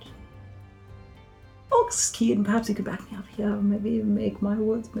changed. Fox Key, and perhaps you could back me up here, maybe even make my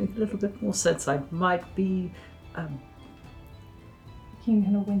words make a little bit more sense. I might be... Keen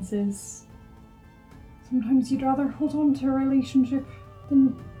kind of winces. Sometimes you'd rather hold on to a relationship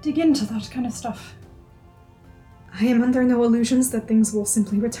than dig into that kind of stuff. I am under no illusions that things will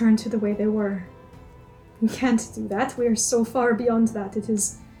simply return to the way they were. We can't do that. We are so far beyond that. It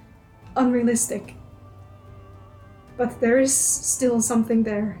is unrealistic. But there is still something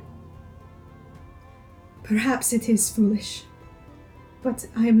there. Perhaps it is foolish. But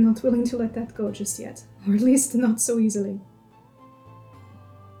I am not willing to let that go just yet. Or at least not so easily.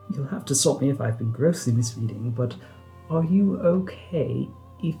 You'll have to stop me if I've been grossly misreading, but are you okay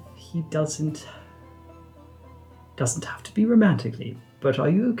if he doesn't have to be romantically, but are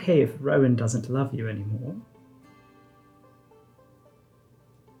you okay if Rowan doesn't love you anymore?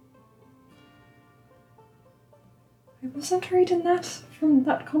 I wasn't reading that from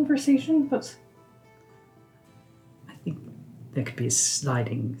that conversation, but... I think there could be a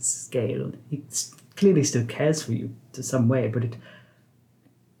sliding scale. He clearly still cares for you to some way, but it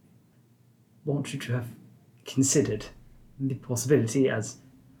wants you to have considered the possibility as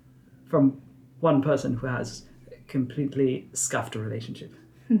from one person who has completely scuffed a relationship.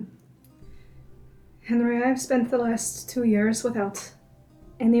 Henry, I've spent the last 2 years without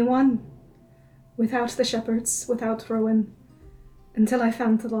anyone. Without the Shepherds, without Rowan. Until I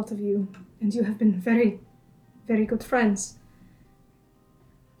found the lot of you. And you have been very, very good friends.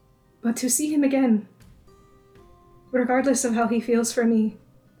 But to see him again, regardless of how he feels for me,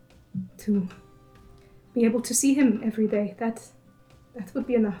 to be able to see him every day, that would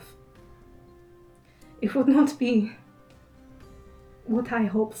be enough. It would not be what I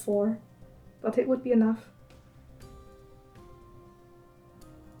hope for, but it would be enough.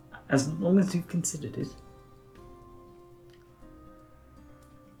 As long as you've considered it.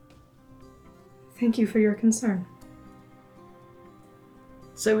 Thank you for your concern.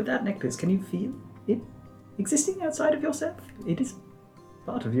 So with that necklace, can you feel it existing outside of yourself? It is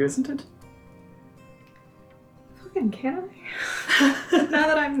part of you, isn't it? Fucking can I? Now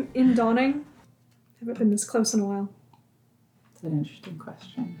that I'm in Dawning, I haven't been this close in a while. That's an interesting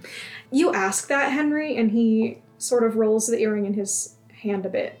question. You ask that, Henry, and he sort of rolls the earring in his hand a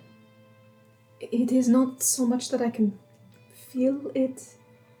bit. It is not so much that I can feel it.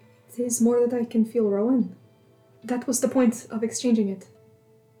 It is more that I can feel Rowan. That was the point of exchanging it.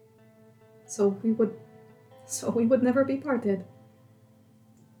 So we would never be parted.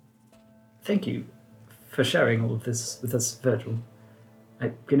 Thank you for sharing all of this with us, Virgil.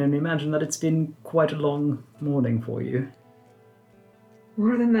 I can only imagine that it's been quite a long morning for you.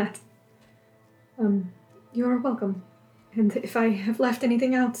 More than that. You are welcome. And if I have left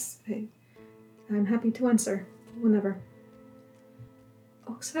anything out, I'm happy to answer whenever.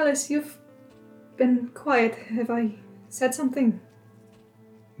 Oxalis, you've been quiet. Have I said something?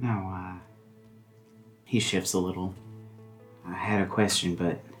 No, he shifts a little. I had a question,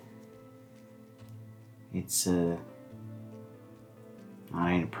 but it's, not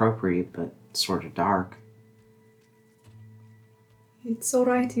inappropriate, but sort of dark. It's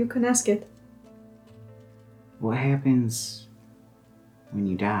alright, you can ask it. What happens when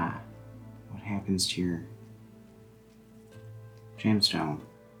you die? What happens to your gemstone?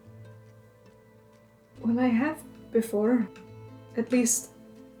 Well, I have before. At least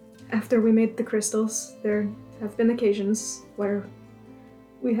after we made the crystals, there have been occasions where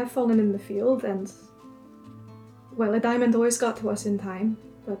we have fallen in the field and, well, a diamond always got to us in time,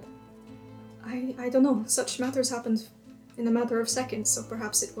 but I don't know. Such matters happened in a matter of seconds, so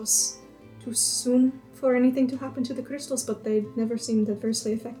perhaps it was too soon for anything to happen to the crystals, but they never seemed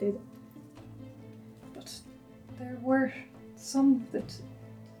adversely affected. But there were some that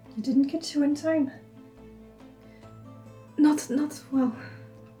you didn't get to in time. Not well.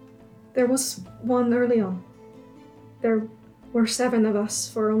 There was one early on. There were 7 of us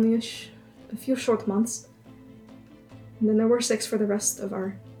for only a few short months. And then there were 6 for the rest of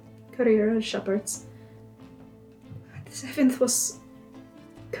our career as shepherds. The 7th was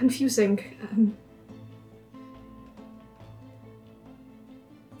confusing.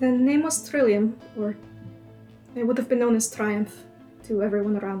 The name was Trillium, or it would have been known as Triumph to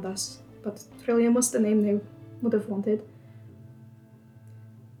everyone around us, but Trillium was the name they would have wanted.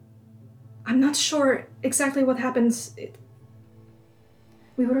 I'm not sure exactly what happened.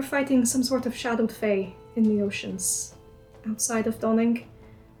 We were fighting some sort of shadowed fae in the oceans, outside of Dawning.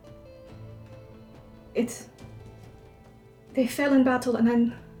 They fell in battle,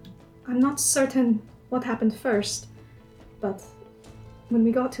 and I'm not certain what happened first, but when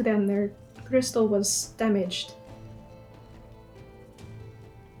we got to them, their crystal was damaged.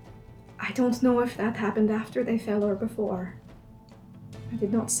 I don't know if that happened after they fell or before. I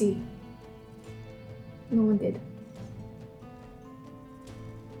did not see. No one did.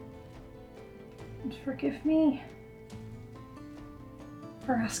 And forgive me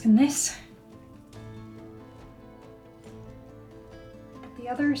for asking this. But the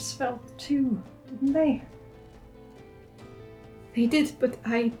others fell too, didn't they? They did, but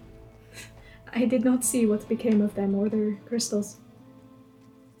I did not see what became of them or their crystals.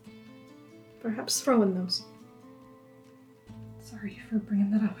 Perhaps Rowan knows. Sorry for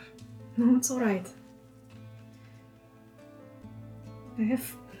bringing that up. No, it's alright. I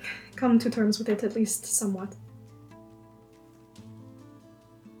have come to terms with it, at least somewhat.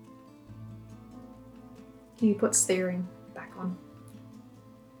 He puts the earring back on.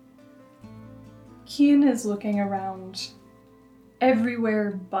 Kian is looking around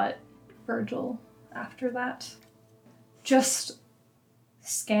everywhere but Virgil after that. Just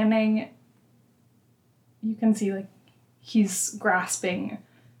scanning. You can see, like, he's grasping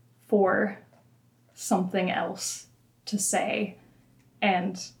for something else to say.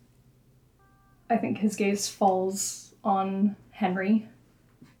 And I think his gaze falls on Henry.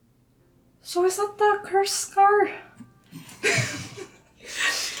 So is that the curse scar?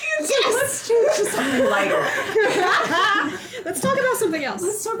 Let's change to something lighter. Let's talk about something else.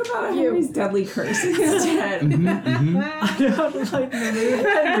 Let's talk about Henry's deadly curse instead. I don't like the mood.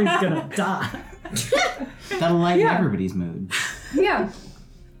 Henry's gonna die. That'll lighten everybody's mood. Yeah.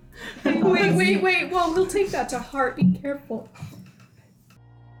 Wait. Well, we'll take that to heart. Be careful.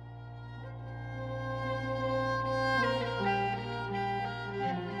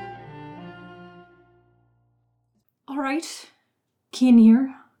 Alright, Kian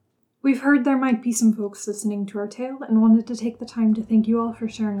here. We've heard there might be some folks listening to our tale and wanted to take the time to thank you all for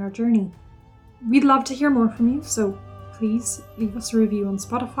sharing our journey. We'd love to hear more from you, so please leave us a review on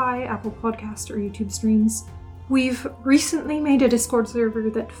Spotify, Apple Podcast, or YouTube streams. We've recently made a Discord server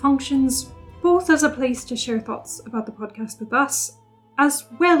that functions both as a place to share thoughts about the podcast with us, as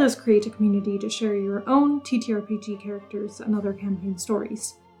well as create a community to share your own TTRPG characters and other campaign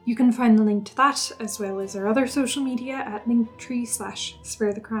stories. You can find the link to that, as well as our other social media, at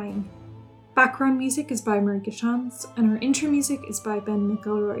linktree/SpareTheCrying. Background music is by Marika Shans, and our intro music is by Ben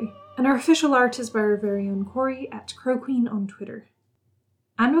McElroy. And our official art is by our very own Corey at CrowQueen on Twitter.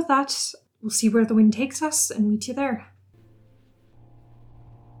 And with that, we'll see where the wind takes us and meet you there.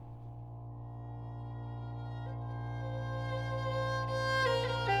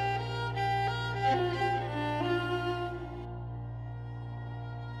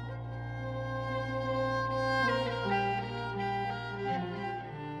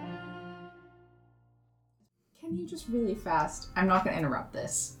 Just really fast. I'm not going to interrupt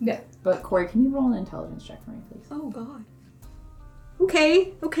this. Yeah. But Corey, can you roll an intelligence check for me, please? Oh God.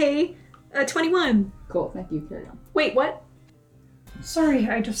 Okay. 21. Cool. Thank you. Carry on. Wait, what? Sorry,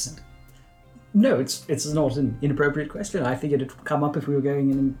 I just. No, it's not an inappropriate question. I figured it would come up if we were going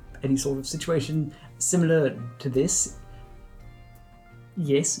in any sort of situation similar to this.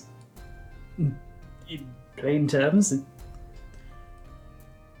 Yes. In plain terms, it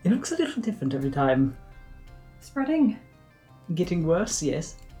looks a little different every time. Spreading. Getting worse,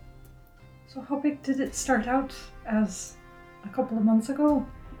 yes. So, how big did it start out as a couple of months ago?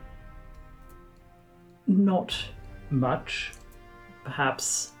 Not much.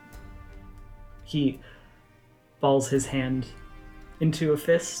 Perhaps he balls his hand into a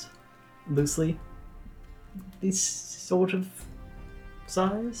fist, loosely. This sort of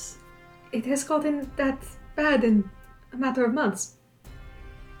size? It has gotten that bad in a matter of months.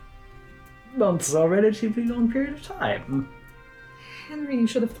 Months are a relatively long period of time. Henry, you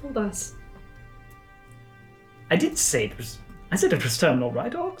should have told us. I did say it was... I said it was terminal,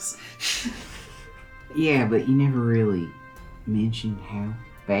 right, Ox? Yeah, but you never really mentioned how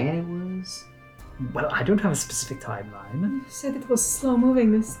bad it was. Well, I don't have a specific timeline. You said it was slow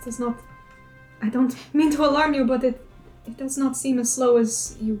moving. This does not. I don't mean to alarm you, but it does not seem as slow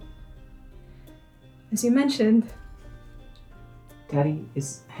as you mentioned. Daddy,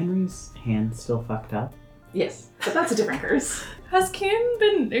 is Henry's hand still fucked up? Yes. But that's a different curse. Has Kim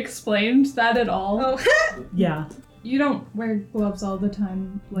been explained that at all? Oh, Yeah. You don't wear gloves all the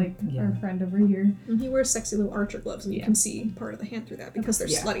time, like Yeah. our friend over here. he wears sexy little archer gloves, and you can see part of the hand through that because they're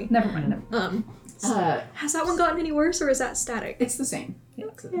Yeah. slutty. Never mind. Has that one gotten any worse, or is that static? It's the same.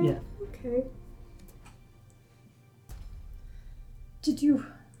 Yeah. Okay. Did you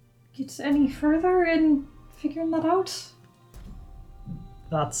get any further in figuring that out?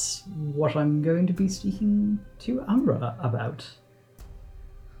 That's what I'm going to be speaking to Umbra about.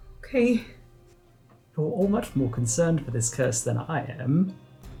 Okay. You're all much more concerned for this curse than I am.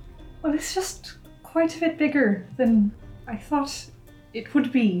 Well, it's just quite a bit bigger than I thought it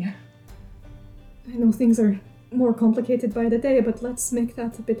would be. I know things are more complicated by the day, but let's make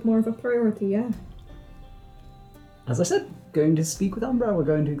that a bit more of a priority, yeah? As I said, going to speak with Umbra, we're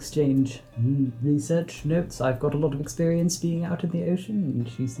going to exchange research notes. I've got a lot of experience being out in the ocean, and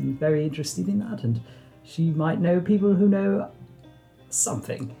she seems very interested in that, and she might know people who know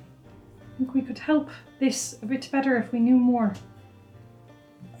something. I think we could help this a bit better if we knew more.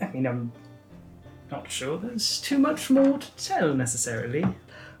 I mean, I'm not sure there's too much more to tell necessarily.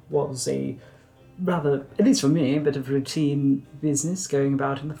 Was a rather, at least for me, a bit of routine business going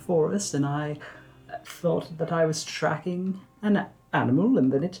about in the forest, and I thought that I was tracking an animal,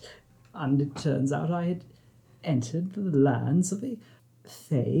 and it turns out I had entered the lands of a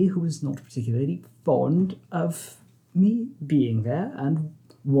fae who was not particularly fond of me being there and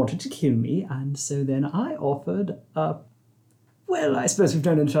wanted to kill me, and so then I offered up. Well, I suppose we've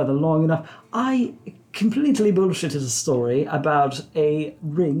known each other long enough. I completely bullshitted a story about a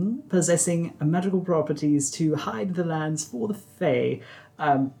ring possessing magical properties to hide the lands for the fae,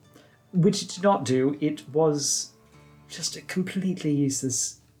 which it did not do. It was just a completely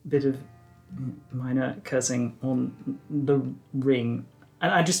useless bit of minor cursing on the ring.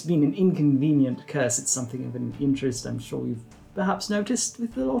 And I just mean an inconvenient curse. It's something of an interest, I'm sure you've perhaps noticed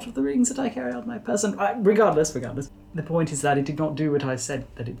with a lot of the rings that I carry on my person. Regardless. The point is that it did not do what I said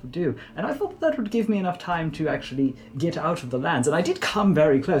that it would do. And I thought that would give me enough time to actually get out of the lands. And I did come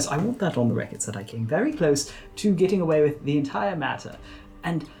very close. I want that on the records, that I came very close to getting away with the entire matter.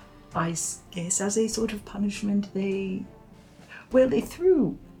 And I guess as a sort of punishment, they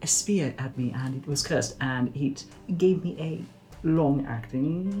threw a spear at me and it was cursed. And it gave me a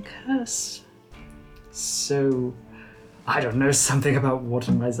long-acting curse. So I don't know, something about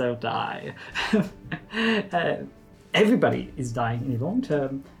watching myself die. Everybody is dying in the long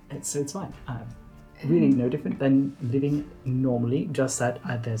term, so it's fine. Really no different than living normally, just that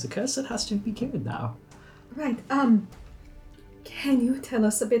there's a curse that has to be cured now. Right, can you tell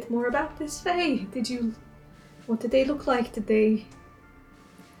us a bit more about this fae? What did they look like?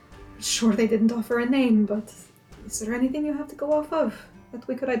 Sure, they didn't offer a name, but is there anything you have to go off of that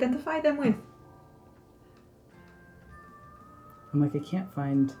we could identify them with? I'm like, I can't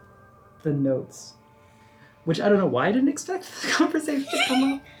find the notes. Which I don't know why I didn't expect the conversation to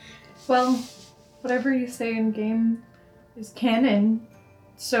come up. Well, whatever you say in game is canon,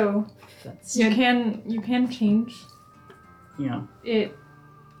 so That's, you can change yeah. it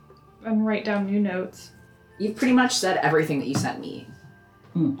and write down new notes. You've pretty much said everything that you sent me.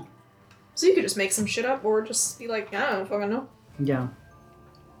 So you could just make some shit up, or just be like, I don't fucking know. Yeah.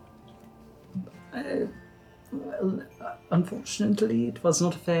 Well, unfortunately, it was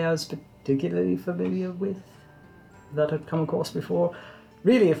not a fae I was particularly familiar with that I'd come across before.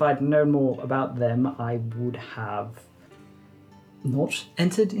 Really, if I'd known more about them, I would have not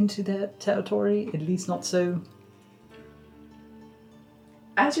entered into their territory, at least not so.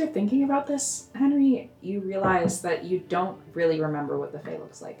 As you're thinking about this, Henry, you realize that you don't really remember what the Fae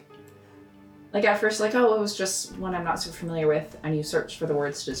looks like. Like at first, like, oh, it was just one I'm not so familiar with, and you search for the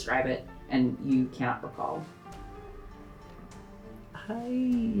words to describe it, and you cannot recall.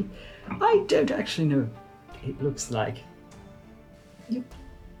 I don't actually know what it looks like.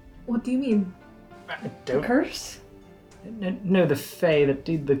 What do you mean? I The don't curse? No, the Fae that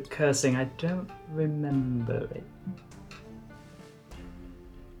did the cursing. I don't remember it.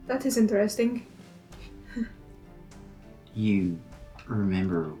 That is interesting. You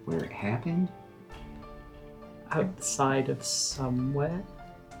remember where it happened? Outside of somewhere.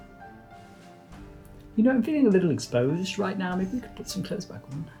 You know, I'm feeling a little exposed right now. Maybe we could put some clothes back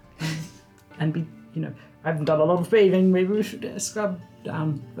on. And be, I haven't done a lot of bathing. Maybe we should scrub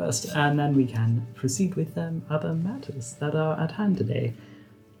down first, and then we can proceed with other matters that are at hand today.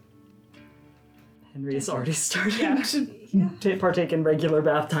 Henry has already started to partake in regular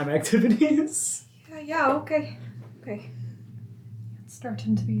bath time activities. Okay. It's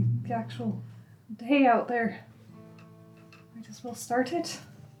starting to be the actual day out there. Might as well start it.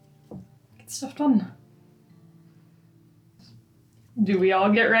 Get stuff done. Do we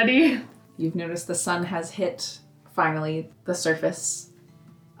all get ready? You've noticed the sun has hit, finally, the surface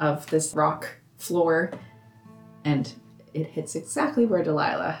of this rock floor, and it hits exactly where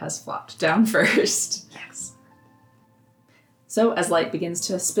Delilah has flopped down first. Yes. So, as light begins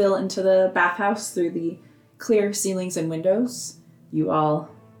to spill into the bathhouse through the clear ceilings and windows, you all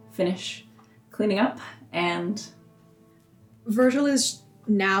finish cleaning up, and Virgil is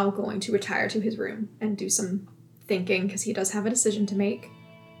now going to retire to his room and do some thinking, because he does have a decision to make.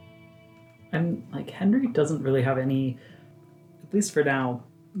 And, Henry doesn't really have any, at least for now,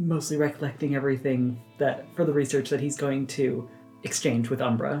 mostly recollecting everything that for the research that he's going to exchange with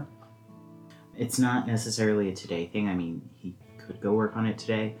Umbra. It's not necessarily a today thing. I mean, he could go work on it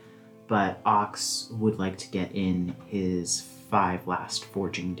today, but Ox would like to get in his 5 last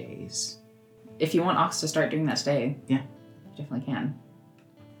forging days. if you want Ox to start doing that today, Yeah. you definitely can.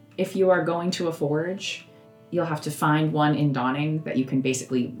 If you are going to a forge, you'll have to find one in Dawning that you can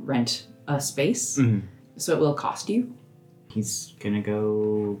basically rent a space. Mhm. So it will cost you. He's gonna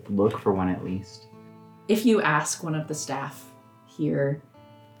go look for one at least. If you ask one of the staff here,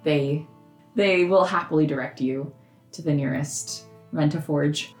 they will happily direct you to the nearest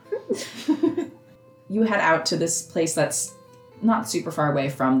rent-a-forge. You head out to this place that's not super far away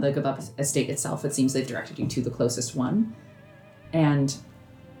from the Goodluck estate itself. It seems they've directed you to the closest one. And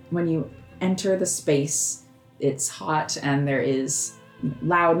when you enter the space, it's hot and there is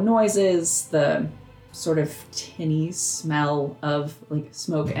loud noises, the sort of tinny smell of like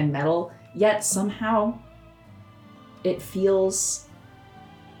smoke and metal, yet somehow it feels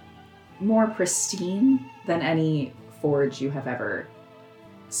more pristine than any forge you have ever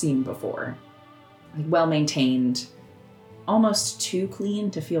seen before. Like well maintained, almost too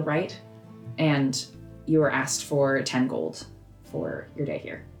clean to feel right. And you were asked for 10 gold for your day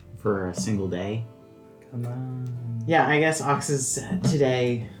here. For a single day. Come on. Yeah, I guess Ox is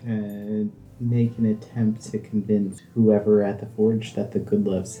today make an attempt to convince whoever at the forge that the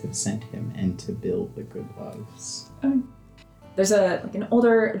Goodloves have sent him and to build the Goodloves. There's an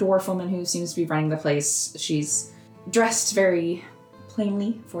older dwarf woman who seems to be running the place. She's dressed very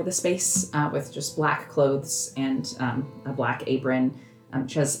plainly for the space with just black clothes and a black apron.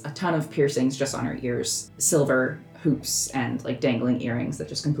 She has a ton of piercings just on her ears, silver hoops and like dangling earrings that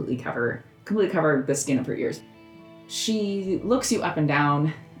just completely cover the skin of her ears. She looks you up and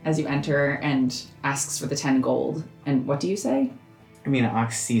down as you enter and asks for the 10 gold. And what do you say? I mean,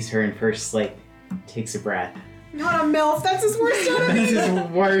 Ox sees her and first, takes a breath. Not a MILF, that's his worst enemy! This is his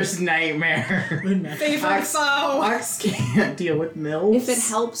worst nightmare. Favorite foe! Ox can't deal with mills. If it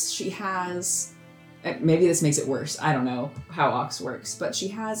helps, she has... Maybe this makes it worse. I don't know how Ox works. But she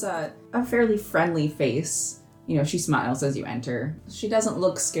has a fairly friendly face. You know, she smiles as you enter. She doesn't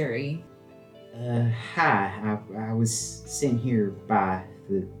look scary. Hi. I was sent here by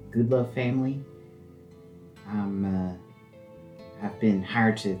the Goodlove family. I've been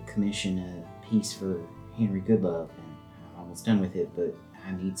hired to commission a piece for Henry Goodlove, and I'm almost done with it, but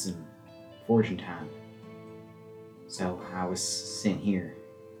I need some forging time. So I was sent here.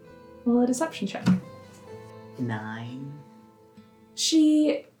 Roll a deception check. 9.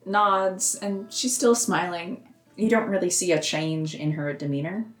 She nods, and she's still smiling. You don't really see a change in her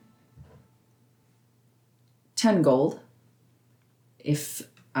demeanor. 10 gold. If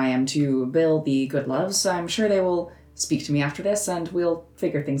I am to bill the good loves, I'm sure they will speak to me after this, and we'll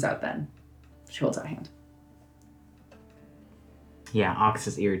figure things out then. She holds out a hand. Yeah,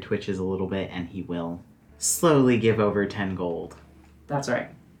 Ox's ear twitches a little bit, and he will slowly give over 10 gold. That's right.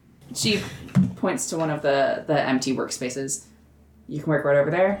 She points to one of the empty workspaces. You can work right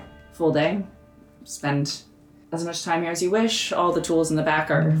over there, full day. Spend as much time here as you wish. All the tools in the back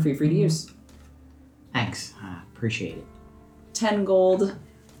are free to use. Thanks. Appreciate it. 10 gold,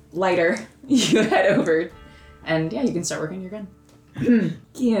 lighter. You head over, and yeah, you can start working your gun.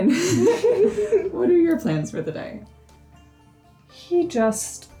 Kian, what are your plans for the day? He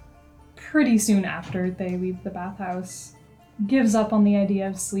just, pretty soon after they leave the bathhouse, gives up on the idea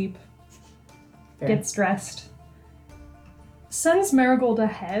of sleep, Fair. gets dressed, sends Marigold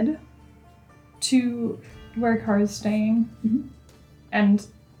ahead to where Kara's staying, and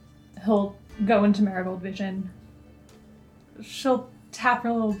he'll go into Marigold vision. She'll tap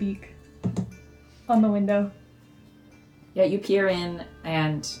her little beak on the window. Yeah, you peer in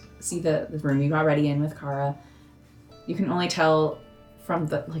and see the room you got ready in with Kara. You can only tell from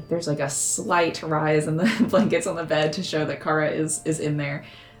the, like, there's like a slight rise in the blankets on the bed to show that Kara is in there,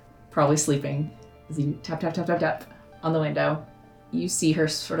 probably sleeping. As you tap, tap, tap, tap, tap on the window, you see her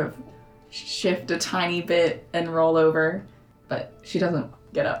sort of shift a tiny bit and roll over, but she doesn't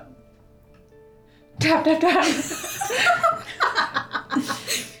get up. Tap, tap, tap.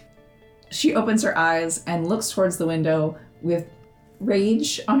 She opens her eyes and looks towards the window with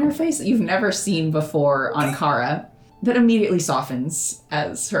rage on her face that you've never seen before on Kara. That immediately softens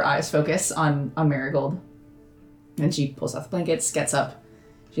as her eyes focus on Marigold. And she pulls off the blankets, gets up.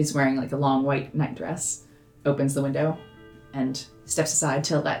 She's wearing like a long white nightdress, opens the window, and steps aside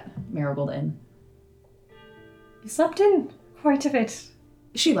to let Marigold in. You slept in quite a bit.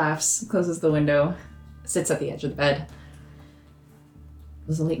 She laughs, closes the window, sits at the edge of the bed. It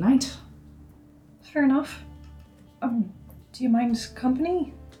was a late night. Fair enough. Do you mind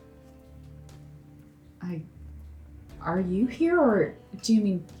company? Are you here, or do you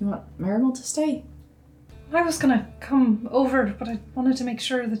mean you want Marigold to stay? I was gonna come over, but I wanted to make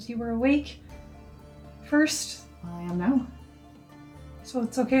sure that you were awake first. Well, I am now. So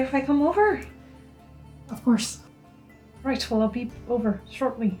it's okay if I come over? Of course. Right, well, I'll be over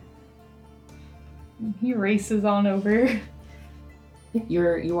shortly. And he races on over.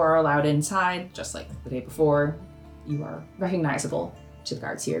 You are allowed inside, just like the day before. You are recognizable to the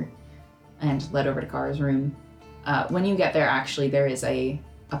guards here, and led over to Kara's room. When you get there, actually, there is a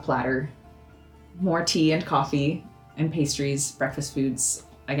platter, more tea and coffee and pastries, breakfast foods.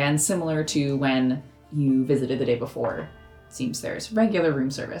 Again, similar to when you visited the day before. Seems there's regular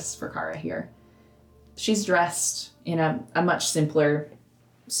room service for Kara here. She's dressed in a much simpler,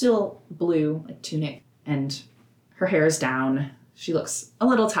 still blue, like tunic, and her hair is down. She looks a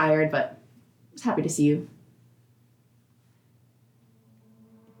little tired, but is happy to see you.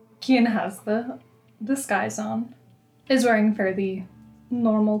 Kian has the disguise on, is wearing fairly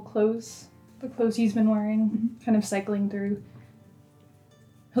normal clothes, the clothes he's been wearing, kind of cycling through.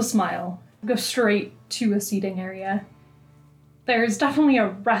 He'll smile, go straight to a seating area. There's definitely a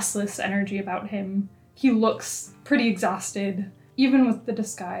restless energy about him. He looks pretty exhausted, even with the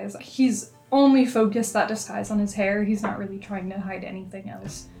disguise. He's only focused that disguise on his hair. He's not really trying to hide anything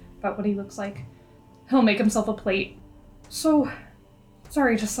else about what he looks like. He'll make himself a plate. So,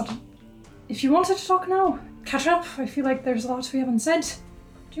 sorry, just thought, if you wanted to talk now, catch up. I feel like there's a lot we haven't said.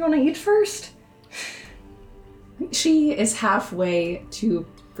 Do you want to eat first? She is halfway to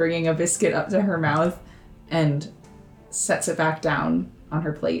bringing a biscuit up to her mouth and sets it back down on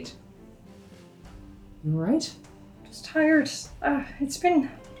her plate. You all right? Just tired. It's been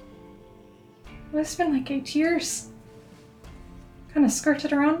like 8 years. Kind of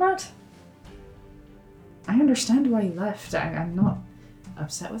skirted around that. I understand why you left. I'm not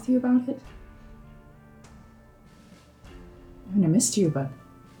upset with you about it. I mean, I missed you, but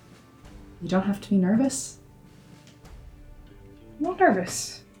you don't have to be nervous. I'm not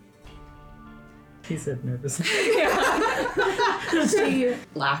nervous. He said nervous. She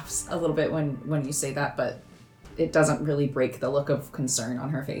laughs a little bit when you say that, but it doesn't really break the look of concern on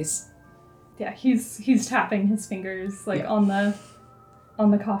her face. Yeah, he's tapping his fingers like on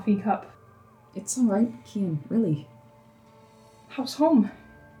the coffee cup. It's all right, Kian, really. How's home?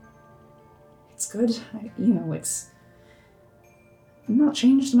 It's good. It's not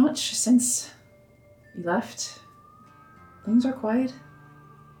changed much since you left. Things are quiet.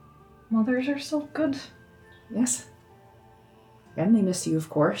 Mothers are still good. Yes. Again, they miss you, of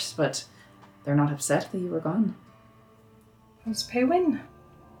course, but they're not upset that you were gone. How's Paywin?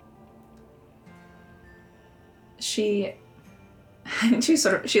 She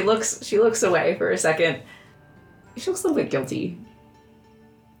looks away for a second. She looks a little bit guilty.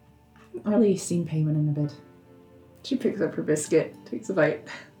 I haven't really seen Paymon in a bit. She picks up her biscuit, takes a bite.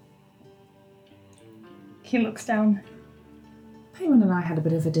 He looks down. Paymon and I had a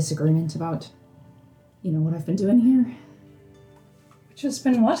bit of a disagreement about, what I've been doing here. Which has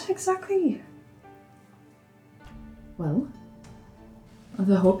been what exactly? Well,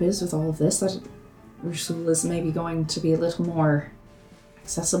 the hope is with all of this that Rusul is maybe going to be a little more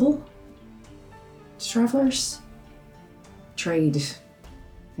accessible to travelers. Trade,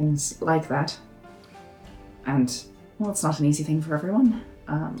 things like that. And, well, it's not an easy thing for everyone,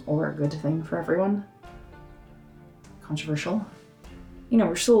 or a good thing for everyone. Controversial.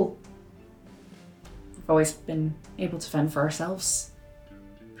 Rusul, we've always been able to fend for ourselves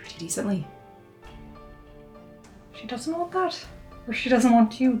pretty decently. She doesn't want that? Or she doesn't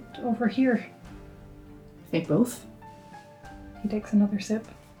want you over here? I think both. He takes another sip.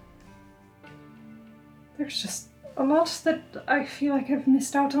 There's just a lot that I feel like I've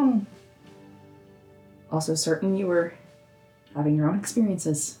missed out on. Also certain you were having your own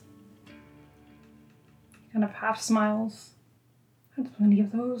experiences. Kind of half smiles. Had plenty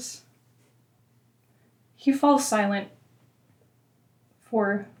of those. He falls silent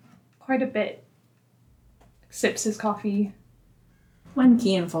for quite a bit. Sips his coffee. When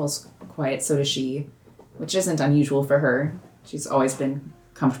Kian falls quiet, so does she, which isn't unusual for her. She's always been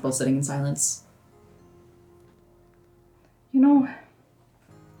comfortable sitting in silence. It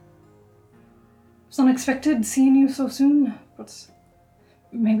was unexpected seeing you so soon, but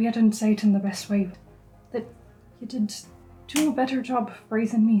maybe I didn't say it in the best way. That you did do a better job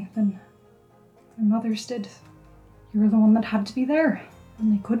raising me than my mothers did. You were the one that had to be there,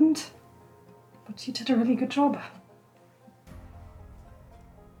 and they couldn't. But you did a really good job.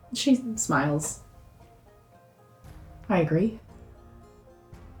 She smiles. I agree.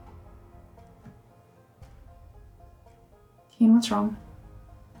 Kian, what's wrong?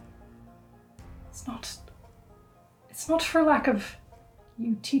 It's not for lack of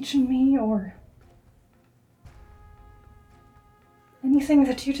you teaching me or anything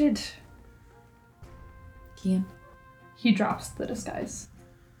that you did. Kian? He drops the disguise.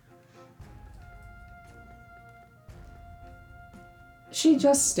 She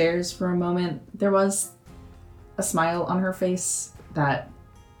just stares for a moment. There was a smile on her face that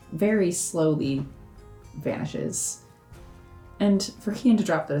very slowly vanishes. And for Kian to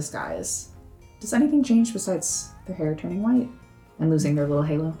drop the disguise, does anything change besides their hair turning white and losing their little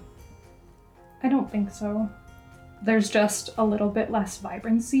halo? I don't think so. There's just a little bit less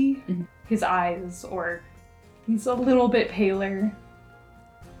vibrancy. Mm-hmm. His eyes, or he's a little bit paler.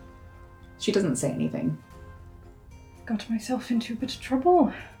 She doesn't say anything. Got myself into a bit of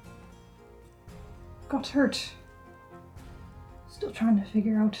trouble. Got hurt. Still trying to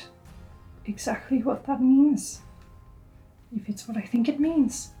figure out exactly what that means. If it's what I think it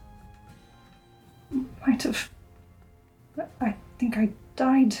means. Might have. I think I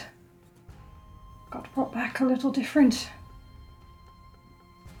died. Got brought back a little different.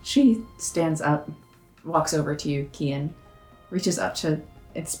 She stands up, walks over to you, Kian, reaches up to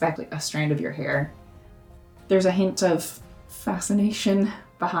inspect a strand of your hair. There's a hint of fascination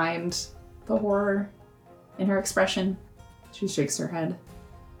behind the horror in her expression. She shakes her head.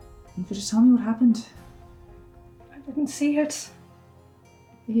 You could just tell me what happened. I didn't see it.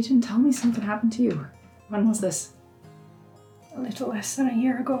 You didn't tell me something happened to you. When was this? A little less than a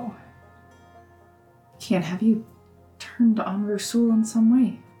year ago. Kian, have you turned on Rusul in some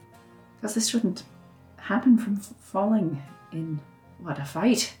way? Because this shouldn't happen from falling in, a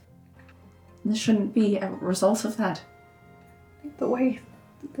fight. This shouldn't be a result of that. I think the way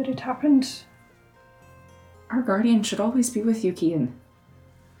that it happened. Our guardian should always be with you, Kian.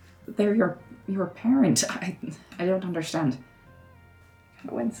 They're your parent. I don't understand. Kind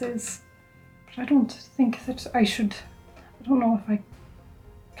of winces. But I don't think that I should. I don't know if I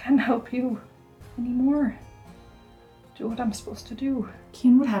can help you anymore. Do what I'm supposed to do.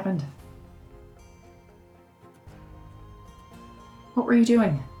 Kian, what happened? What were you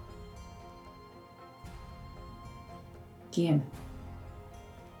doing? Kian.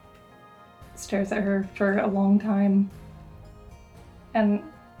 Stares at her for a long time. And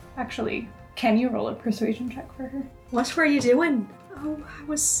actually, can you roll a persuasion check for her? What were you doing? Oh,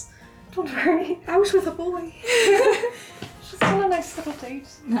 Don't worry. I was with a boy. Just on a nice little date.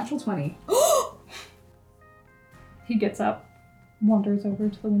 Natural 20. He gets up, wanders over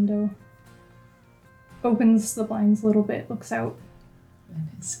to the window, opens the blinds a little bit, looks out. And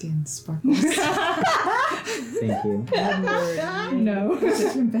his skin sparkles. Thank you. No.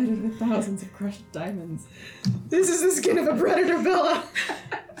 It's embedded with thousands of crushed diamonds. This is the skin of a predator, Bella.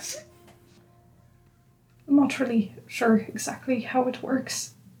 I'm not really sure exactly how it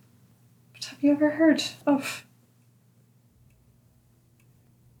works. But have you ever heard of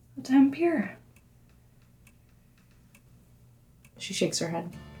a Dampier? She shakes her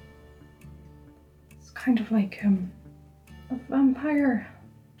head. It's kind of like a vampire,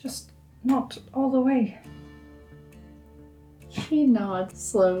 just not all the way. She nods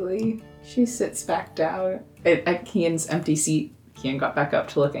slowly. She sits back down at Kian's empty seat. Kian got back up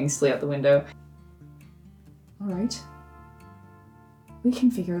to look anxiously out the window. All right. We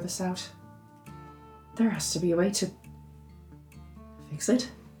can figure this out. There has to be a way to fix it.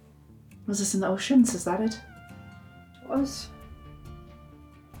 Was this in the oceans? Is that it? It was.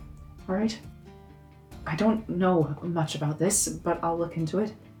 All right. I don't know much about this, but I'll look into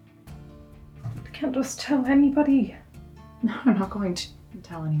it. I can't just tell anybody. No, I'm not going to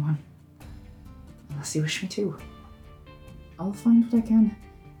tell anyone. Unless you wish me to. I'll find what I can.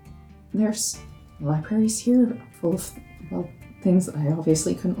 There's libraries here full of, well, things that I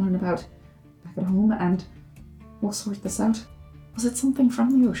obviously couldn't learn about back at home, and we'll sort this out. Was it something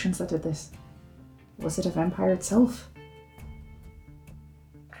from the oceans that did this? Was it a vampire itself?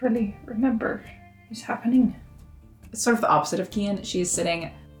 I don't really remember what's happening. It's sort of the opposite of Kian. She is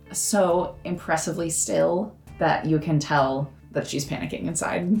sitting so impressively still that you can tell that she's panicking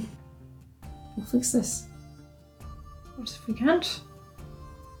inside. We'll fix this. What if we can't?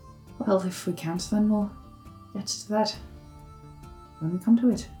 Well, if we can't, then we'll get to that when we come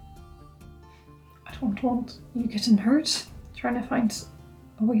to it. I don't want you getting hurt trying to find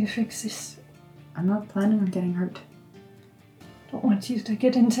a way to fix this. I'm not planning on getting hurt. Don't want you to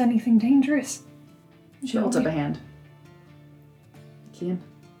get into anything dangerous. She holds up a hand. Kian.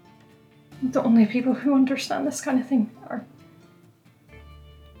 The only people who understand this kind of thing are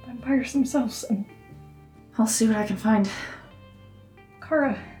vampires themselves. And I'll see what I can find.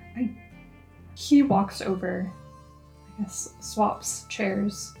 Kara, he walks over, I guess swaps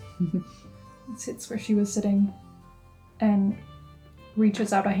chairs, sits where she was sitting, and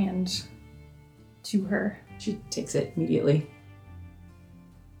reaches out a hand to her. She takes it immediately.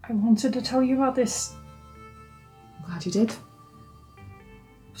 I wanted to tell you about this, I'm glad you did.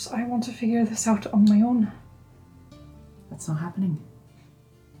 so I want to figure this out on my own. That's not happening.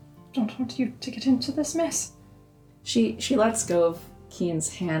 Don't want you to get into this mess. She lets go of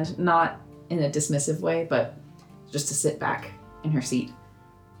Kian's hand, not in a dismissive way, but just to sit back in her seat.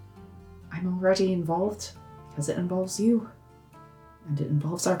 I'm already involved because it involves you. And it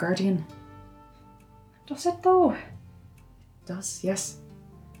involves our guardian. Does it though? It does, yes.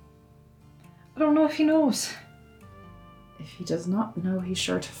 I don't know if he knows. If he does not know, he's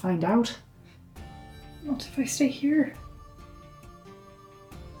sure to find out. Not if I stay here.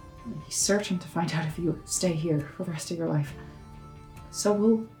 He's certain to find out if you stay here for the rest of your life. So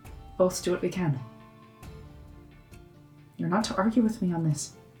we'll both do what we can. You're not to argue with me on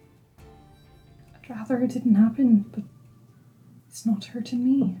this. I'd rather it didn't happen, but it's not hurting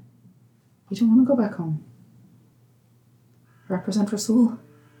me. You don't want to go back home. Represent Rasul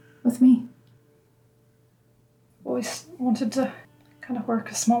with me. Always wanted to kind of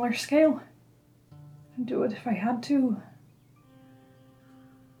work a smaller scale and do it if I had to.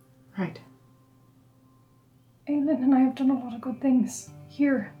 Right. Aelin and I have done a lot of good things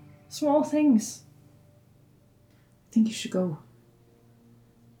here. Small things. I think you should go.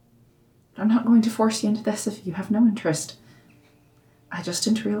 I'm not going to force you into this if you have no interest. I just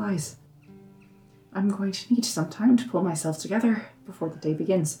didn't realize. I'm going to need some time to pull myself together before the day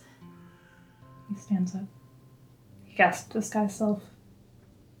begins. He stands up. He casts disguise self.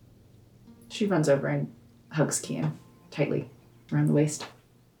 She runs over and hugs Kian tightly around the waist.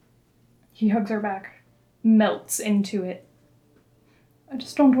 He hugs her back, melts into it. I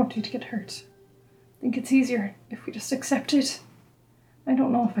just don't want you to get hurt. I think it's easier if we just accept it. I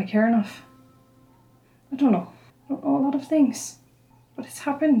don't know if I care enough. I don't know. I don't know a lot of things. But it's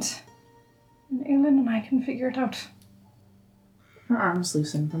happened. And Aelin and I can figure it out. Her arms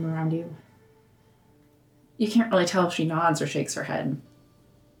loosen from around you. You can't really tell if she nods or shakes her head.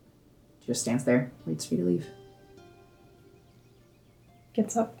 She just stands there, waits for you to leave.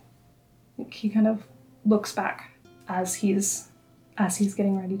 Gets up. He kind of looks back as he's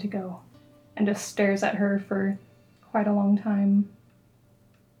getting ready to go and just stares at her for quite a long time.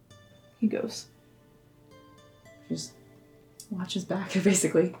 He goes. She just watches back,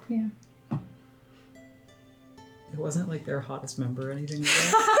 basically. Yeah. It wasn't like their hottest member or anything like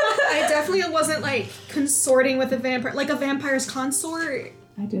I definitely wasn't like consorting with a vampire, like a vampire's consort.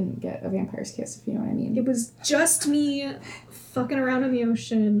 I didn't get a vampire's kiss, if you know what I mean. It was just me fucking around in the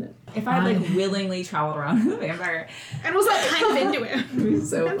ocean If I had like willingly traveled around with a vampire, and was like kind of into it. it would be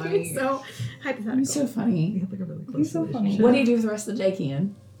so That'd be funny. so hypothetical. It'd be so funny. We had like a really close He's so funny. relationship. What do you do for the rest of the day,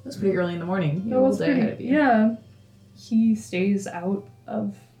 Kian? It was pretty early in the morning. You That have a was whole day pretty. ahead of you. Yeah. He stays out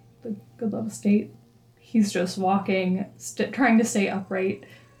of the good love state. He's just walking, trying to stay upright,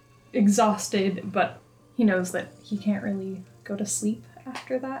 exhausted, but he knows that he can't really go to sleep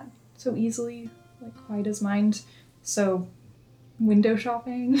after that so easily, like quiet his mind. So, window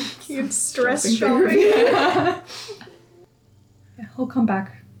shopping. Cute stress Shopping shopping. Yeah, he'll come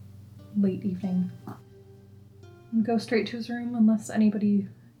back late evening and go straight to his room unless anybody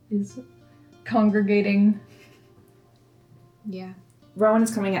is congregating. Yeah. Rowan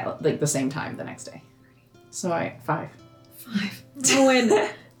is coming at like the same time the next day. So 5. Rowan,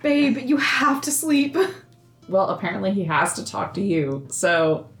 babe, you have to sleep. Well, apparently he has to talk to you.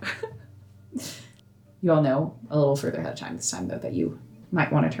 So you all know a little further ahead of time this time, though, that you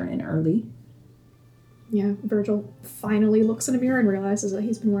might want to turn in early. Yeah, Virgil finally looks in a mirror and realizes that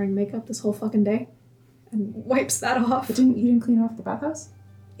he's been wearing makeup this whole fucking day and wipes that off. But you didn't clean off the bathhouse?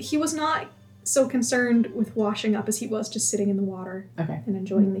 He was not so concerned with washing up as he was just sitting in the water Okay. and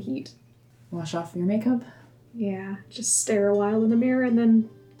enjoying the heat. Wash off your makeup. Yeah, just stare a while in the mirror and then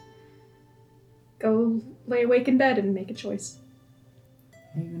go lay awake in bed and make a choice.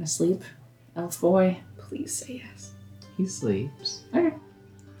 Are you gonna sleep, elf boy? Please say yes. He sleeps. Okay.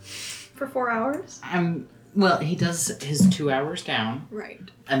 For 4 hours? Well, he does his 2 hours down, Right.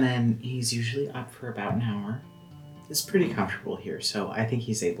 and then he's usually up for about an hour. It's pretty comfortable here, so I think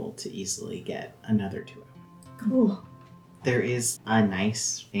he's able to easily get another 2 hours. Cool. There is a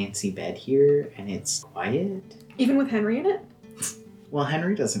nice fancy bed here, and it's quiet. Even with Henry in it? Well,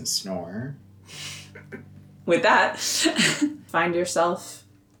 Henry doesn't snore. With that, find yourself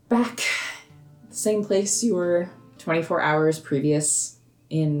back the same place you were 24 hours previous,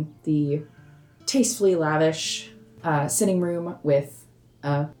 in the tastefully lavish sitting room with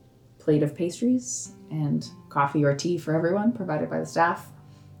a plate of pastries and coffee or tea for everyone provided by the staff.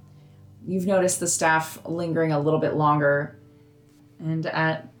 You've noticed the staff lingering a little bit longer, and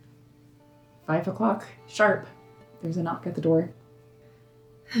at 5 o'clock sharp, there's a knock at the door.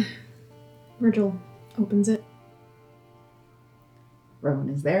 Virgil opens it. Rowan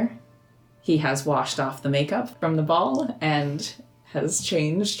is there. He has washed off the makeup from the ball and has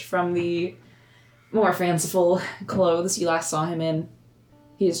changed from the more fanciful clothes you last saw him in.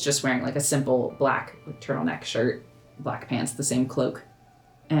 He is just wearing like a simple black turtleneck shirt, black pants, the same cloak.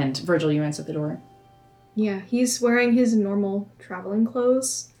 And Virgil, you answer the door. Yeah, he's wearing his normal traveling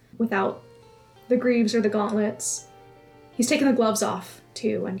clothes without the greaves or the gauntlets. He's taken the gloves off,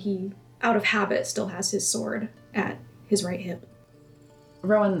 too, and he, out of habit, still has his sword at his right hip.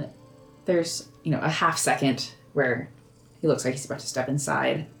 Rowan, there's, a half second where he looks like he's about to step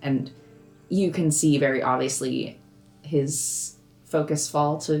inside, and you can see very obviously his focus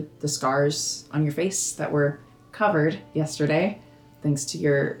fall to the scars on your face that were covered yesterday, thanks to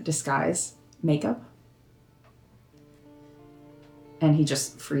your disguise makeup. And he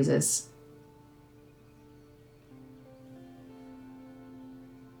just freezes.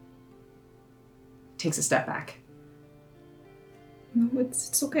 Takes a step back. No,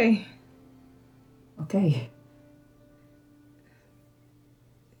 it's okay. Okay.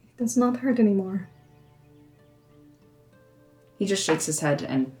 It does not hurt anymore. He just shakes his head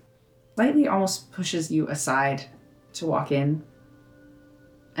and slightly almost pushes you aside to walk in.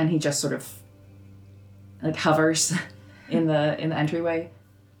 And he just sort of like hovers in the entryway.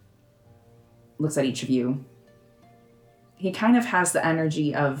 Looks at each of you. He kind of has the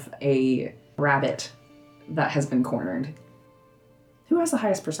energy of a rabbit that has been cornered. Who has the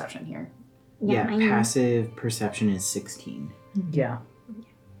highest perception here? Yeah, passive perception is 16. Yeah.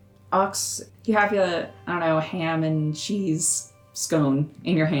 Ox, you have a ham and cheese scone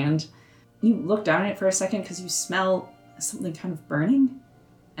in your hand. You look down at it for a second because you smell something kind of burning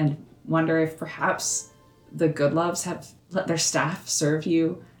and wonder if perhaps the Goodloves have let their staff serve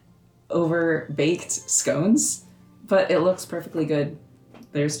you over-baked scones, but it looks perfectly good.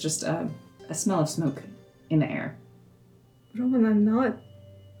 There's just a smell of smoke in the air. Rowan, I'm not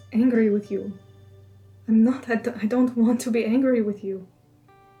angry with you. I don't want to be angry with you.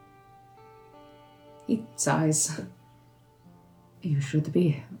 He sighs. You should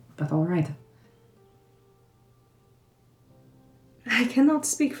be, but all right. I cannot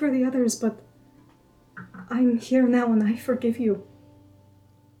speak for the others, but I'm here now and I forgive you.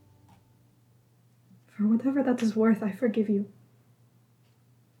 For whatever that is worth, I forgive you.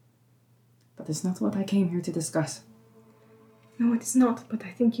 That is not what I came here to discuss. No, it is not, but I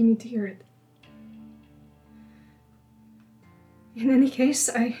think you need to hear it. In any case,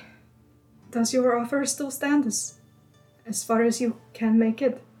 does your offer still stand as far as you can make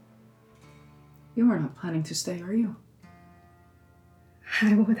it? You are not planning to stay, are you?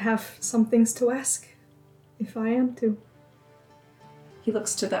 I would have some things to ask, if I am to. He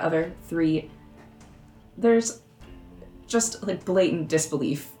looks to the other three. There's just like blatant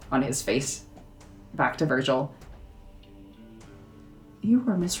disbelief on his face. Back to Virgil. You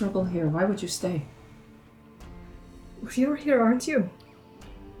are miserable here. Why would you stay? You're here, aren't you?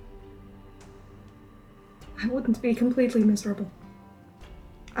 I wouldn't be completely miserable.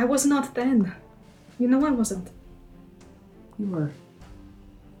 I was not then. You know I wasn't. You were.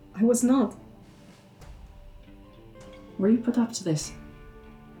 I was not. Were you put up to this?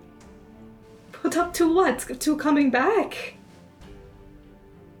 Put up to what? To coming back?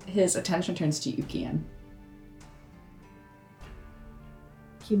 His attention turns to Yukian.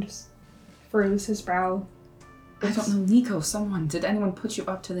 He just furrows his brow. I don't know, Nico, someone. Did anyone put you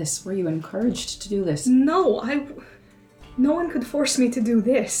up to this? Were you encouraged to do this? No, no one could force me to do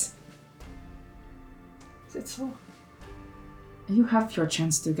this. Is it so? You have your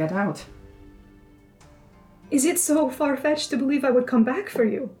chance to get out. Is it so far-fetched to believe I would come back for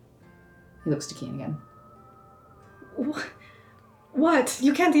you? He looks to Kian again. What?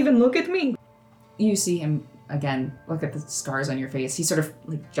 You can't even look at me? You see him again, look at the scars on your face. He sort of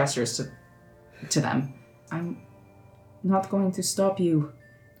like gestures to them. I'm not going to stop you,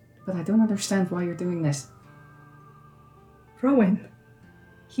 but I don't understand why you're doing this. Rowan.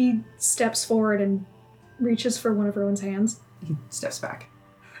 He steps forward and reaches for one of Rowan's hands. He steps back.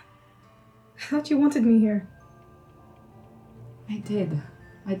 I thought you wanted me here. I did.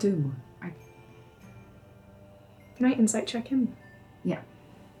 I do. Can I insight check him? Yeah.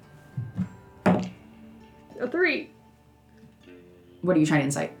 A 3. What are you trying to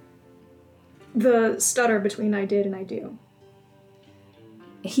insight? The stutter between I did and I do.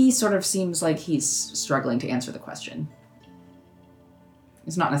 He sort of seems like he's struggling to answer the question.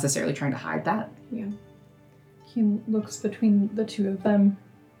 He's not necessarily trying to hide that. Yeah. He looks between the two of them,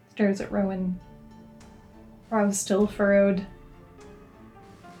 stares at Rowan. Brows still furrowed.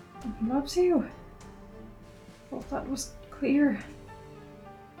 He loves you. Well, that was clear.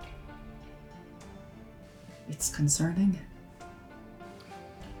 It's concerning.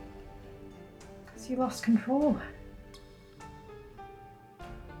 Because you lost control.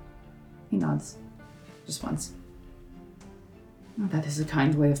 He nods. Just once. Oh, that is a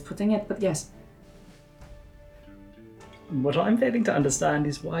kind way of putting it, but yes. What I'm failing to understand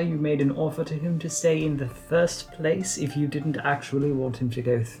is why you made an offer to him to stay in the first place if you didn't actually want him to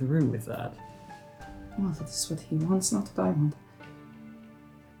go through with that. Well, that is what he wants, not what I want.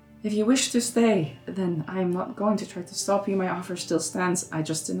 If you wish to stay, then I am not going to try to stop you. My offer still stands. I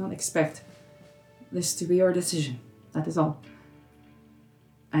just did not expect this to be your decision. That is all.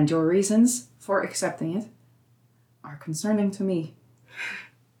 And your reasons for accepting it are concerning to me.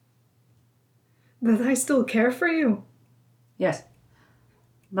 That I still care for you. Yes.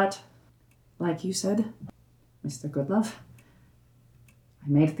 But, like you said, Mr. Goodlove, I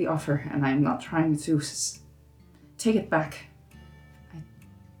made the offer and I am not trying to take it back.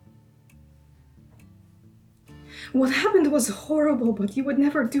 What happened was horrible, but you would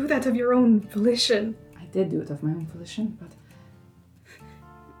never do that of your own volition. I did do it of my own volition, but...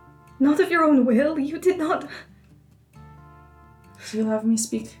 Not of your own will? You did not... So you'll have me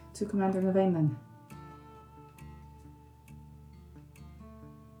speak to Commander Navain then?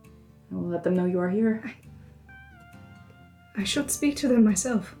 I will let them know you are here. I should speak to them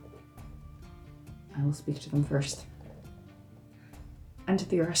myself. I will speak to them first. And to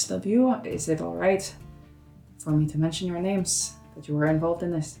the rest of you, is it alright for me to mention your names, that you were involved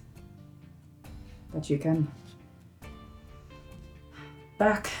in this? That you can...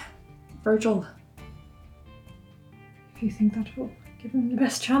 back Virgil. If you think that will give him the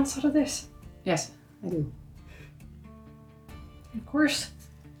best chance out of this. Yes, I do. Of course.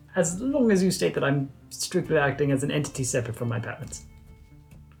 As long as you state that I'm strictly acting as an entity separate from my parents.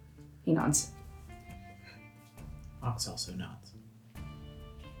 He nods. Ox also nods.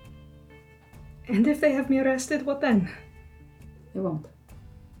 And if they have me arrested, what then? They won't.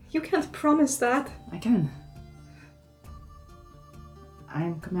 You can't promise that. I can. I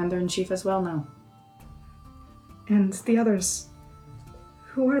am Commander-in-Chief as well now. And the others,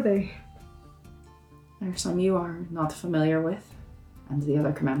 who are they? There are some you are not familiar with, and the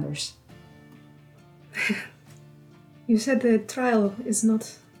other commanders. You said the trial is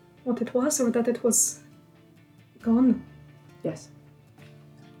not what it was, or that it was gone? Yes.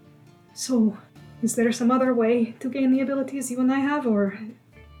 So, is there some other way to gain the abilities you and I have, or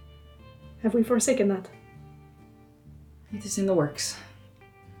have we forsaken that? It is in the works.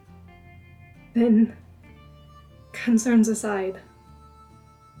 Then, concerns aside,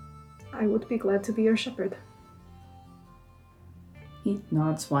 I would be glad to be your shepherd. He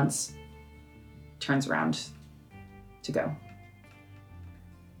nods once, turns around to go.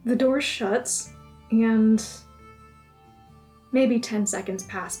 The door shuts, and maybe 10 seconds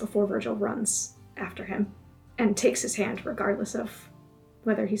pass before Virgil runs after him and takes his hand regardless of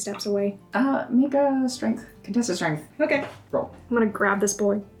whether he steps away. Make a strength, contested strength. Okay. Roll. I'm gonna grab this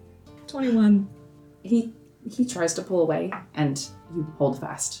boy. 21. He tries to pull away, and you hold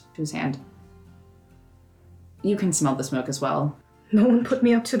fast to his hand. You can smell the smoke as well. No one put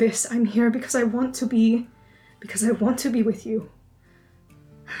me up to this. I'm here because I want to be with you.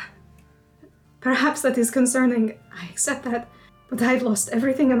 Perhaps that is concerning. I accept that. But I've lost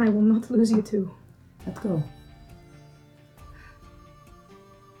everything and I will not lose you too. Let go.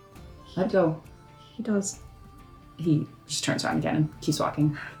 Let go. He does. He just turns around again and keeps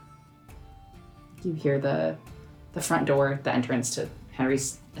walking. You hear the front door, the entrance to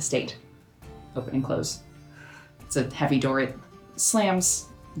Henry's estate, open and close. It's a heavy door. It slams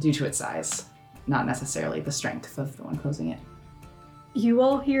due to its size, not necessarily the strength of the one closing it. You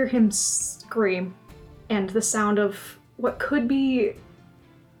all hear him scream, and the sound of what could be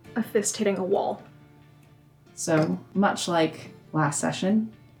a fist hitting a wall. So, much like last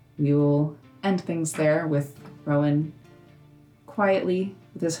session, we will end things there with Rowan quietly,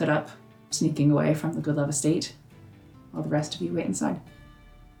 with his hood up, sneaking away from the Goodlove estate, while the rest of you wait inside.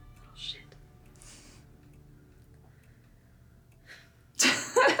 Shit.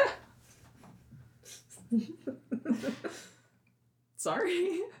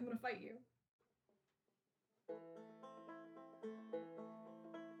 Sorry. I'm gonna fight you.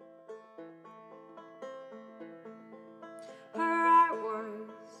 Her eye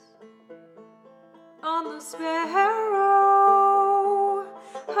was on the sparrow.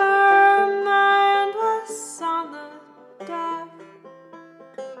 Her mind was on the deaf.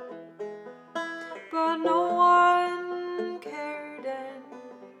 But no one cared and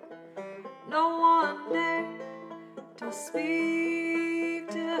no one dared to speak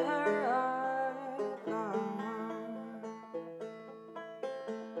to her of God.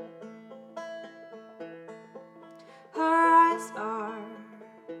 Her eyes are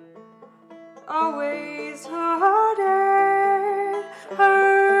always hooded.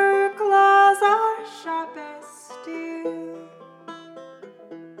 Her claws are sharp as steel.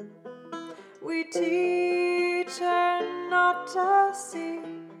 We teach her not to see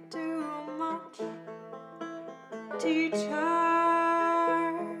too much. Teach her